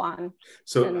can move on.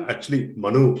 So actually,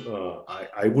 Manu,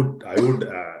 I would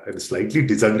slightly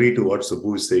disagree to what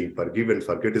Subbu is saying. Forgive and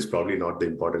forget is probably not the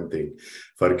important thing.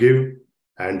 Forgive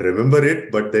and remember it,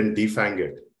 but then defang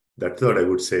it. That's what I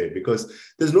would say, because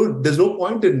there's no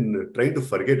point in trying to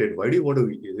forget it. Why do you want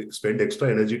to spend extra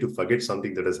energy to forget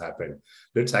something that has happened?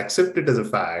 Let's accept it as a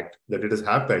fact that it has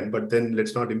happened, but then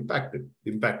let's not impact us.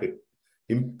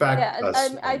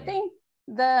 I think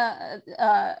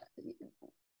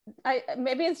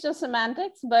maybe it's just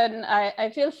semantics, but I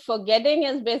feel forgetting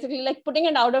is basically like putting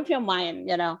it out of your mind,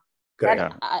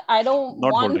 Correct. I don't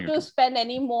want to spend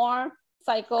any more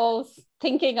cycles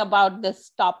thinking about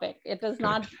this topic. It is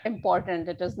not important.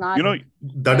 It is not.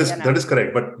 That is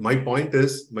correct. But my point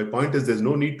is there's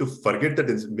no need to forget that,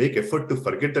 make effort to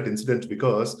forget that incident,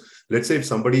 because let's say if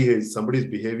somebody is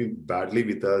behaving badly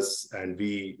with us and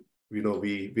we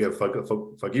have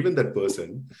forgiven that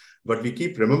person, but we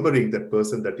keep remembering that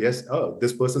person, that yes,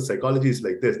 this person's psychology is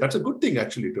like this. That's a good thing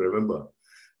actually to remember.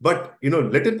 But,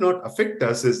 let it not affect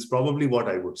us is probably what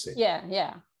I would say.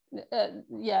 Yeah.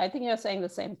 I think you're saying the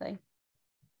same thing.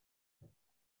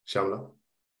 Shyamala?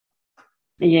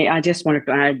 Yeah, I just wanted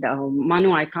to add,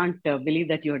 Manu, I can't believe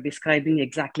that you're describing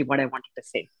exactly what I wanted to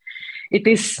say. It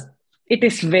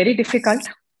is very difficult,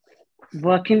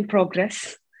 work in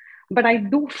progress. But I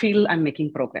do feel I'm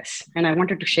making progress, and I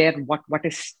wanted to share what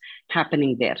is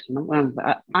happening there.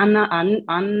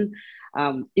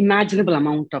 Unimaginable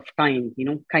amount of time.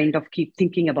 Kind of keep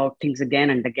thinking about things again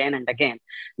and again and again.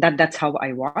 That's how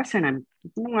I was, and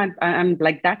I'm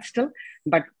like that still,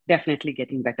 but definitely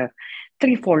getting better.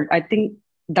 Threefold. I think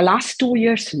the last 2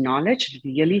 years' knowledge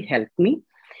really helped me.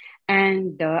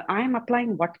 And I'm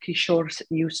applying what Kishore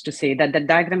used to say, that the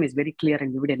diagram is very clear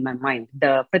and vivid in my mind,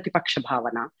 the Pratipaksha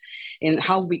Bhavana, in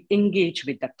how we engage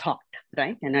with the thought,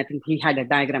 right? And I think he had a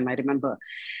diagram, I remember,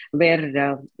 where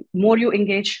the more you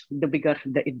engage, the bigger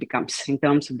it becomes in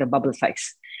terms of the bubble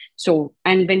size. So,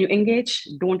 and when you engage,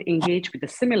 don't engage with a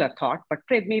similar thought, but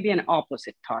maybe an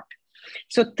opposite thought.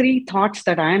 So 3 thoughts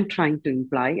that I am trying to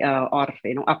imply or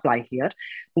apply here.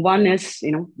 One is,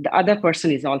 the other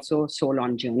person is also soul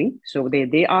on journey. So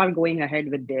they are going ahead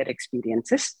with their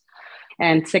experiences.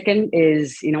 And second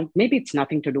is, maybe it's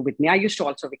nothing to do with me. I used to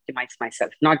also victimize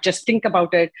myself, not just think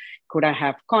about it. Could I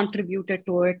have contributed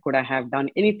to it? Could I have done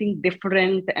anything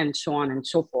different? And so on and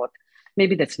so forth.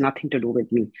 Maybe that's nothing to do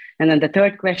with me. And then the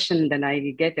third question that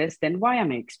I get is, then why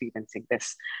am I experiencing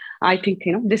this? I think,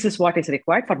 this is what is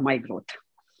required for my growth,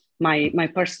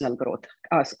 my personal growth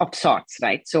of sorts,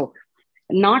 right? So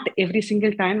not every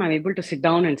single time I'm able to sit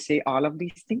down and say all of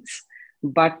these things.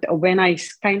 But when I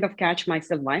kind of catch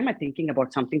myself, why am I thinking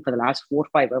about something for the last 4 or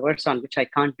 5 hours on which I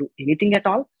can't do anything at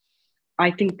all?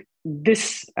 I think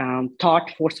this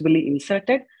thought forcibly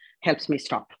inserted helps me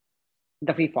stop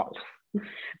the free fall.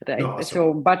 Right. No, awesome.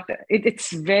 So, but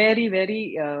it's very,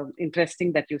 very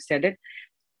interesting that you said it.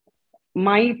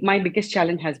 My biggest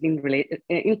challenge has been related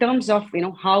in terms of,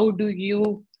 how do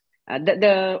you,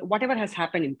 the whatever has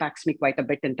happened impacts me quite a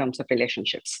bit in terms of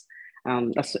relationships.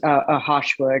 A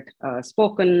harsh word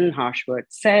spoken, harsh word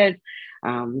said,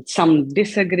 some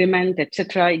disagreement,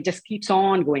 etc. It just keeps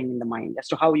on going in the mind as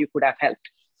to how you could have helped.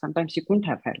 Sometimes you couldn't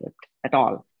have helped at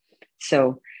all.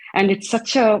 So, and it's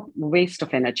such a waste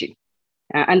of energy.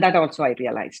 And that also I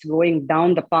realized going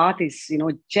down the path is,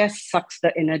 just sucks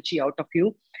the energy out of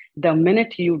you. The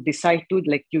minute you decide to,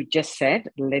 like you just said,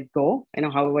 let go,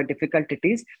 however difficult it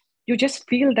is, you just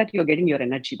feel that you're getting your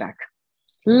energy back.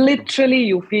 Literally,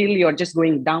 you feel you're just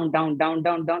going down, down, down,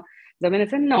 down, down. The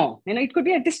minute, no, it could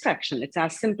be a distraction. It's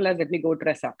as simple as let me go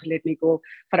dress up, let me go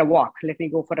for a walk, let me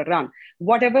go for a run.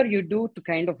 Whatever you do to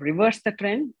kind of reverse the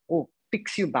trend,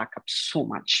 picks you back up so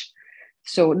much.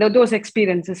 So those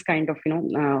experiences kind of,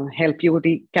 help you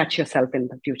catch yourself in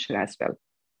the future as well.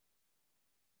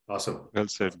 Awesome. Well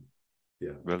said.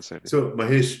 Yeah. Well said. So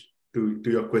Mahesh, to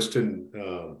your question,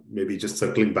 maybe just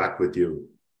circling back with you,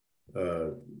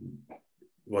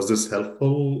 was this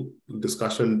helpful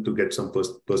discussion to get some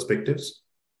perspectives?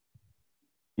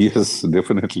 Yes,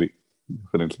 definitely.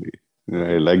 Definitely.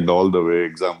 I liked all the way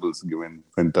examples given.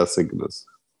 Fantastic.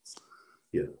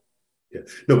 Yeah. Yeah.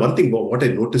 No, one thing what I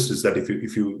noticed is that if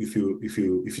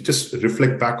you just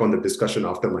reflect back on the discussion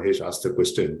after Mahesh asked the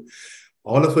question,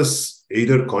 all of us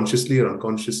either consciously or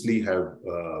unconsciously have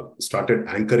started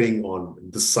anchoring on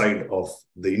this side of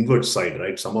the inward side,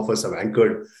 right? Some of us have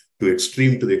anchored to the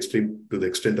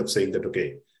extent of saying that,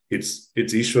 okay, it's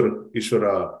Ishvara,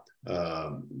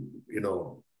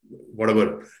 whatever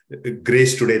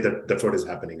grace today, that's what is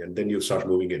happening, and then you start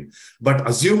moving in. But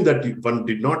assume that one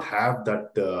did not have that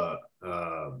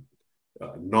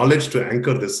knowledge to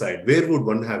anchor this side. Where would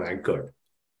one have anchored?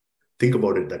 Think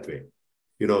about it that way.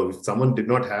 If someone did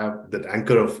not have that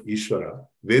anchor of Ishvara,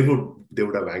 where would they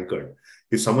have anchored?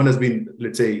 If someone has been,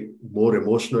 let's say, more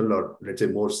emotional or let's say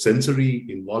more sensory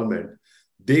involvement,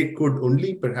 they could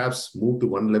only perhaps move to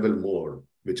one level more,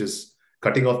 which is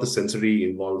cutting off the sensory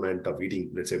involvement of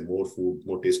eating, let's say, more food,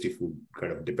 more tasty food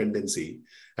kind of dependency,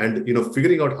 and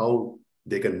figuring out how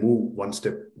they can move one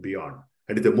step beyond.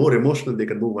 And if they're more emotional, they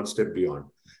can move one step beyond.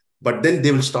 But then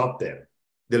they will stop there.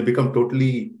 They'll become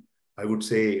totally, I would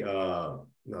say,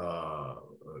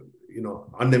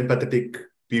 unempathetic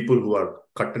people who are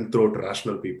cut and throat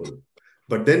rational people.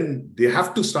 But then they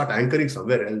have to start anchoring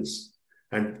somewhere else.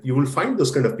 And you will find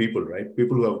those kind of people, right?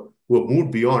 People who have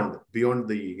moved beyond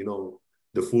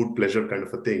the food pleasure kind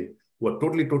of a thing, who are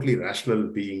totally rational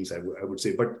beings, I would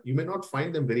say. But you may not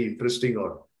find them very interesting,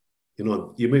 or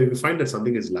you may find that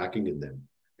something is lacking in them.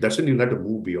 That's when you'll have to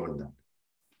move beyond that.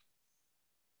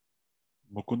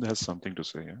 Mukund has something to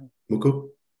say. Yeah? Mukund?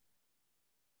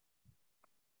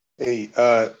 Hey,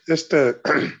 just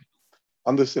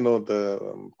on this,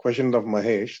 the question of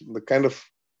Mahesh,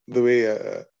 the way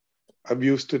I've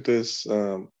used it is,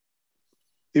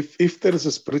 if there is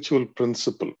a spiritual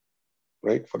principle,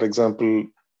 right? For example,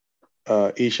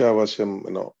 Isha Vasham,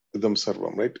 Idam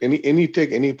Sarvam, right?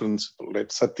 Take any principle,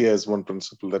 right? Satya is one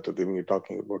principle that you're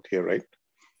talking about here, right?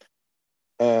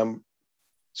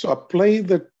 So apply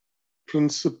that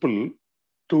principle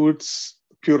to its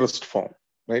purest form,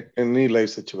 right? In any life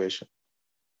situation,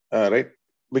 right?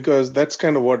 Because that's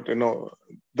kind of what,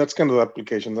 that's kind of the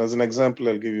application. As an example,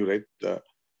 I'll give you, right?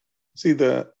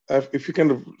 If you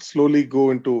kind of slowly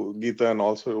go into Gita and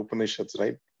also Upanishads,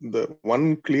 right? The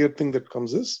one clear thing that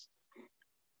comes is,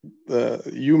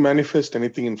 you manifest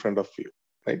anything in front of you,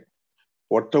 right?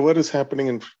 Whatever is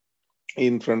happening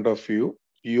in front of you,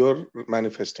 you're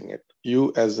manifesting it.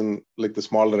 You as in like the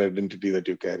smaller identity that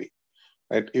you carry,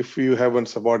 right? If you have a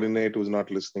subordinate who's not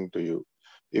listening to you,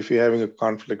 if you're having a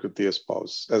conflict with your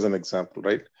spouse, as an example,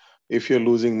 right? If you're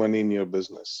losing money in your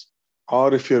business,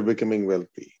 or if you're becoming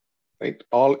wealthy, right?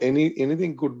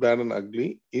 Anything good, bad, and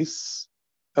ugly is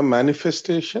a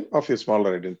manifestation of your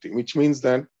smaller identity, which means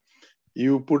that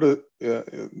you put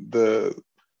the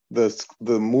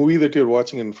movie that you're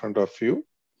watching in front of you,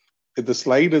 the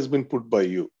slide has been put by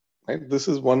you, right? This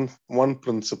is one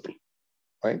principle,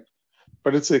 right?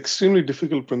 But it's an extremely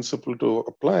difficult principle to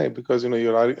apply because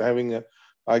you're having an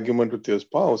argument with your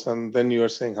spouse, and then you are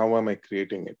saying, "How am I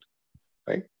creating it?"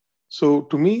 Right? So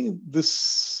to me, this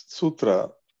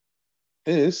sutra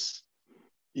is,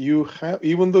 you have,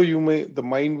 even though the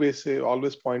mind may say,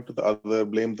 always point to the other,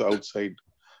 blame the outside.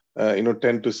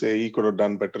 Tend to say, he could have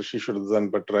done better, she should have done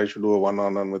better, I should do a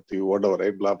one-on-one with you, whatever,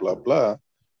 right? Blah, blah, blah.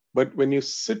 But when you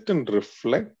sit and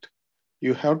reflect,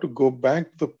 you have to go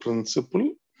back to the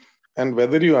principle, and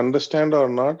whether you understand or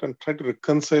not, and try to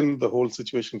reconcile the whole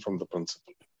situation from the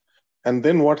principle. And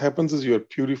then what happens is you're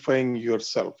purifying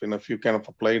yourself. If you kind of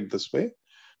apply it this way,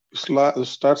 you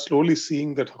start slowly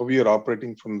seeing that how you're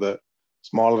operating from the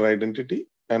smaller identity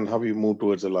and how you move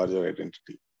towards a larger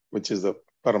identity, which is the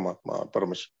Paramatma,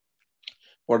 Paramash,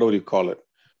 whatever you call it.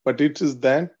 But it is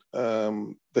that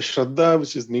the Shraddha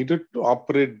which is needed to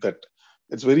operate that.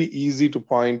 It's very easy to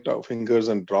point our fingers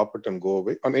and drop it and go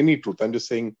away on any truth. I'm just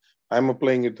saying, I'm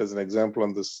applying it as an example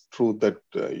on this truth that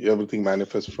everything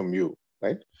manifests from you,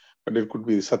 right? But it could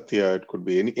be Satya, it could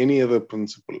be any other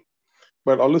principle.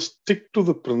 But always stick to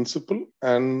the principle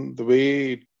and the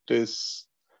way it is,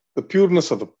 the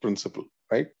pureness of the principle,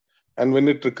 right? And when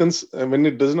it does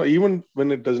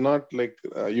not, like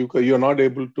you're not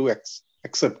able to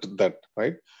accept that,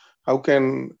 right? How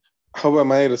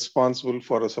am I responsible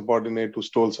for a subordinate who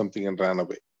stole something and ran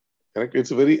away? Correct?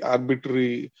 It's very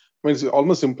arbitrary. It's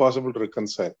almost impossible to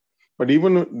reconcile. But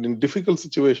even in difficult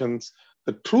situations,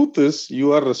 the truth is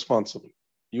you are responsible.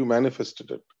 You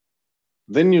manifested it.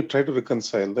 Then you try to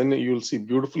reconcile. Then you'll see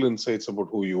beautiful insights about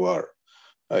who you are.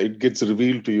 It gets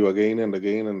revealed to you again and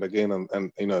again and again.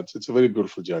 And it's a very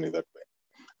beautiful journey that way.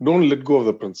 Don't let go of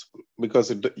the principle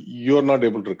because you're not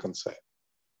able to reconcile.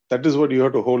 That is what you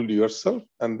have to hold yourself.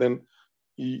 And then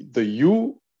the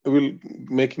you will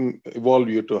evolve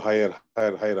you to higher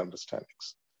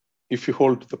understandings. If you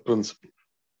hold to the principle,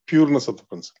 pureness of the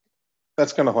principle.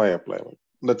 That's kind of how I apply it.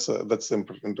 That's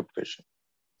the interpretation.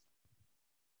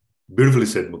 Beautifully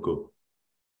said, Mukul.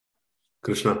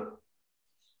 Krishna.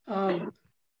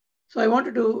 So I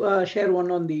wanted to share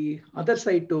one on the other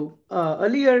side too.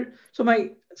 Earlier, so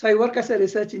I work as a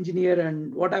research engineer,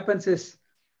 and what happens is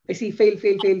I see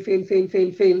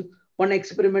fail. One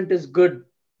experiment is good,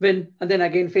 win, and then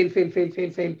again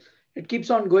fail. It keeps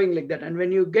on going like that. And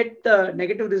when you get the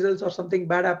negative results or something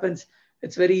bad happens,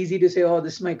 it's very easy to say, oh,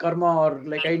 this is my karma, or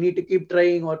like I need to keep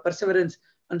trying, or perseverance,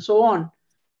 and so on.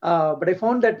 But I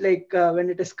found that when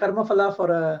it is karma phala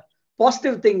for a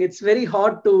positive thing, it's very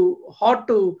hard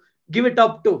to give it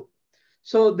up to.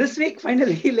 So this week,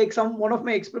 finally, one of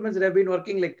my experiments that I've been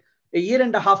working like a year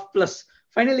and a half plus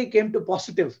finally came to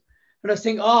positive. And I was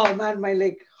saying, oh man,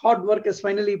 my hard work is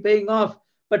finally paying off.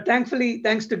 But thankfully,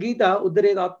 thanks to Gita,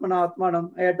 Uddaret Atmana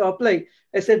Atmanam, I had to apply.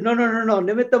 I said, no,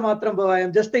 Nimitta Matram Bhava. I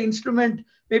am just the instrument.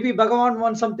 Maybe Bhagavan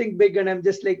wants something big and I'm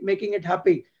just making it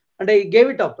happy. And I gave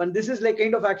it up. And this is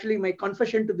kind of actually my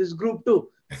confession to this group too.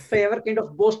 If I ever kind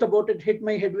of boast about it, hit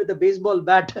my head with a baseball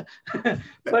bat.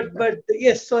 but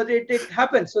yes, so it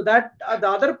happens. So that the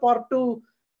other part too,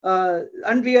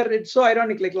 and it's so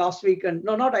ironic, like last week, and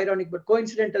no, not ironic, but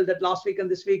coincidental that last week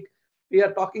and this week we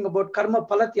are talking about karma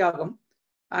palatyagam,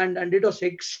 and it was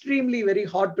extremely very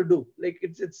hard to do.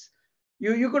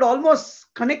 You could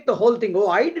almost connect the whole thing. Oh,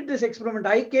 I did this experiment.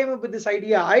 I came up with this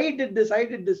idea. I did this.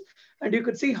 And you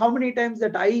could see how many times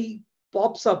that I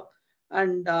pops up.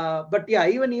 And but yeah,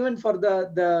 even for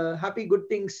the happy good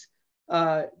things,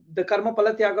 the karma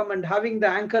palatyagam and having the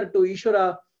anchor to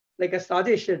Ishvara, like as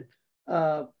Rajesh said,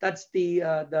 that's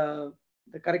the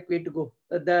correct way to go.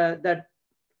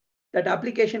 That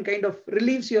application kind of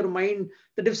relieves your mind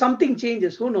that if something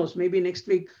changes, who knows, maybe next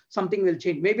week something will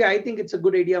change. Maybe I think it's a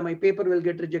good idea, my paper will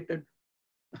get rejected.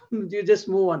 You just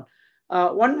move on.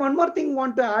 One more thing I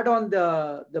want to add on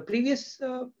the previous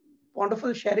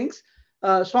wonderful sharings.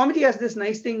 Swamiji has this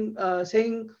nice thing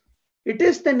saying, it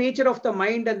is the nature of the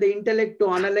mind and the intellect to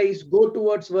analyze, go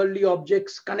towards worldly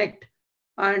objects, connect.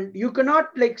 And you cannot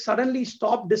suddenly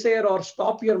stop desire or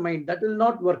stop your mind. That will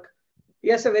not work. He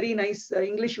has a very nice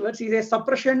English words. He says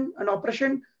suppression and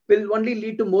oppression will only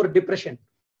lead to more depression.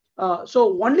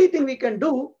 So only thing we can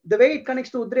do, the way it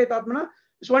connects to Uddaret Atmana,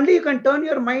 is only you can turn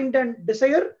your mind and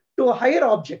desire to a higher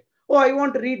object. Oh, I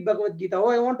want to read Bhagavad Gita. Oh,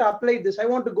 I want to apply this. I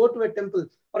want to go to a temple,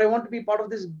 or I want to be part of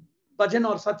this bhajan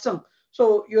or satsang.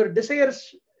 So your desire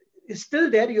is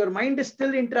still there. Your mind is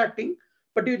still interacting,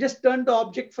 but you just turn the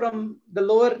object from the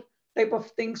lower type of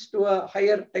things to a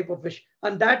higher type of wish.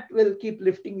 And that will keep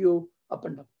lifting you up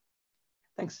and down.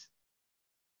 Thanks.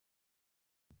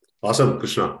 Awesome,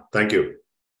 Krishna. Thank you.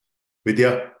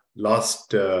 Vidya,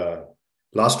 last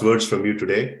words from you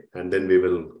today, and then we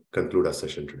will conclude our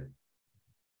session today.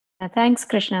 Thanks,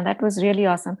 Krishna. That was really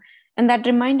awesome. And that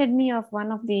reminded me of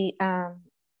one of the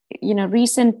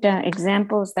recent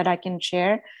examples that I can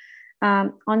share.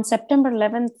 On September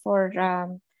 11th for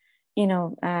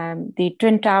the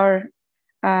Twin Tower,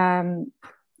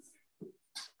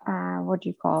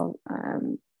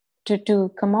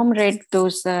 to commemorate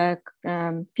those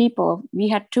people, we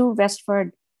had two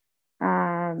Westward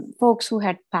folks who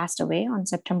had passed away on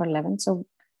September 11th. So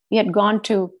we had gone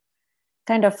to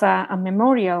kind of a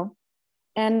memorial,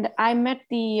 and I met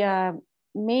the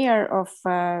mayor of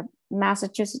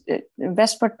Massachusetts,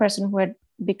 Westward person who had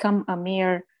become a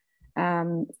mayor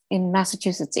in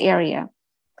Massachusetts area.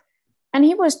 And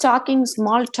he was talking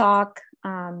small talk,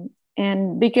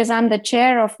 and because I'm the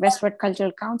chair of Westward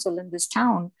Cultural Council in this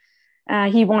town,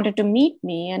 he wanted to meet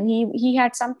me, and he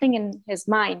had something in his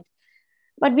mind.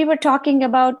 But we were talking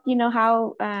about,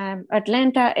 how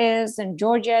Atlanta is and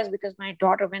Georgia is, because my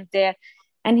daughter went there.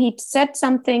 And he said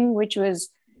something which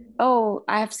was, oh,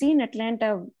 I have seen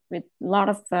Atlanta with a lot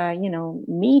of,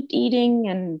 meat eating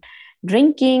and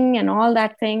drinking and all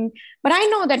that thing. But I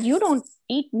know that you don't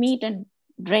eat meat and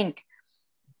drink.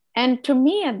 And to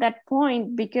me at that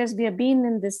point, because we have been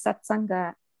in this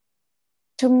satsanga,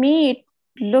 to me, it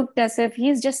looked as if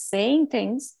he's just saying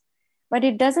things, but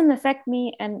it doesn't affect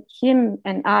me, and him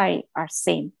and I are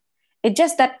same. It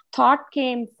just that thought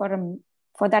came for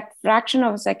that fraction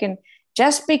of a second,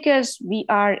 just because we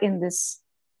are in this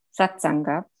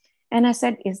satsanga. And I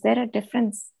said, is there a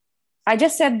difference? I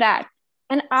just said that.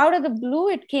 And out of the blue,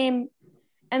 it came.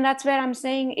 And that's where I'm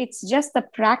saying it's just the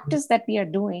practice that we are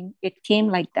doing. It came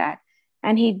like that.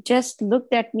 And he just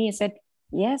looked at me and said,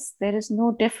 yes, there is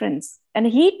no difference. And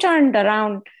he turned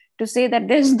around to say that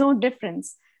there's no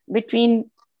difference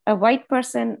between a white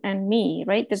person and me,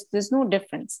 right? There's no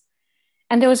difference.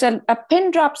 And there was a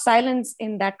pin drop silence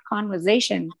in that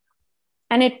conversation.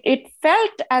 And it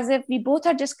felt as if we both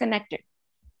are just connected.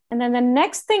 And then the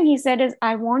next thing he said is,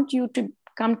 I want you to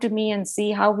come to me and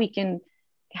see how we can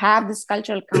have this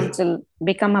cultural council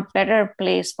become a better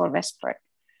place for Westport.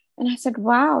 And I said,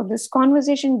 wow, this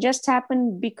conversation just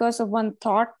happened because of one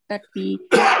thought that we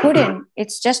put in.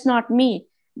 It's just not me,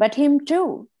 but him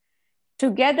too,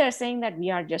 together saying that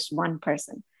we are just one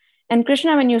person. And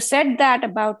Krishna, when you said that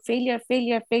about failure,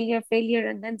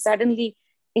 and then suddenly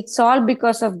it's all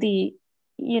because of the,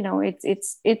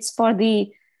 it's for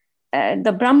the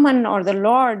Brahman or the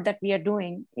Lord that we are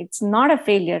doing. It's not a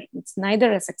failure. It's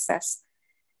neither a success.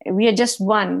 We are just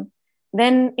one.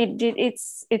 Then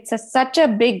it's such a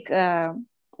big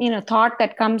thought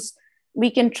that comes.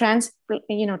 We can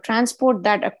transport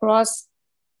that across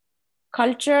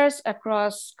cultures,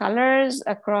 across colors,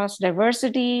 across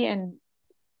diversity, and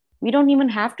we don't even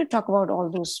have to talk about all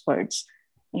those words.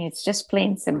 It's just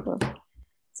plain simple.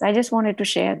 So I just wanted to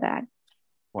share that.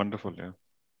 Wonderful, yeah.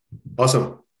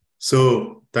 Awesome.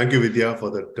 So thank you, Vidya, for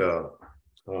that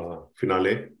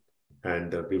finale.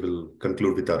 And we will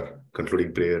conclude with our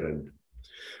concluding prayer. And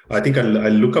I think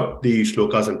I'll look up the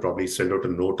shlokas and probably send out a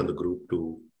note in the group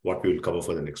to what we will cover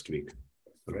for the next week.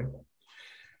 All right.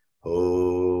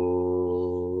 Om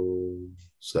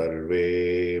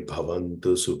Sarve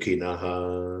Bhavantu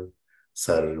Sukhinaha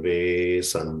Sarve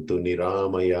Santu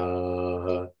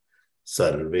Niramayah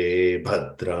Sarve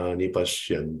Bhadrani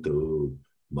Pashyantu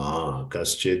Ma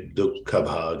Kaschid Dukkha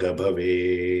Bhaga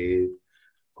Bhavet.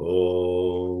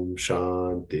 Om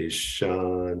Shanti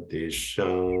Shanti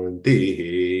Shanti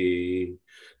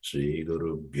Shri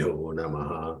Gurubhyo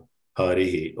Namaha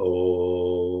Harihi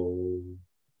Om.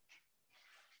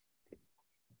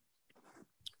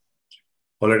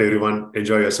 All right, everyone.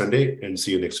 Enjoy your Sunday and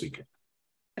see you next week.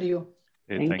 Hari Om.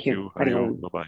 Hey, thank you. Hari Om. Bye-bye.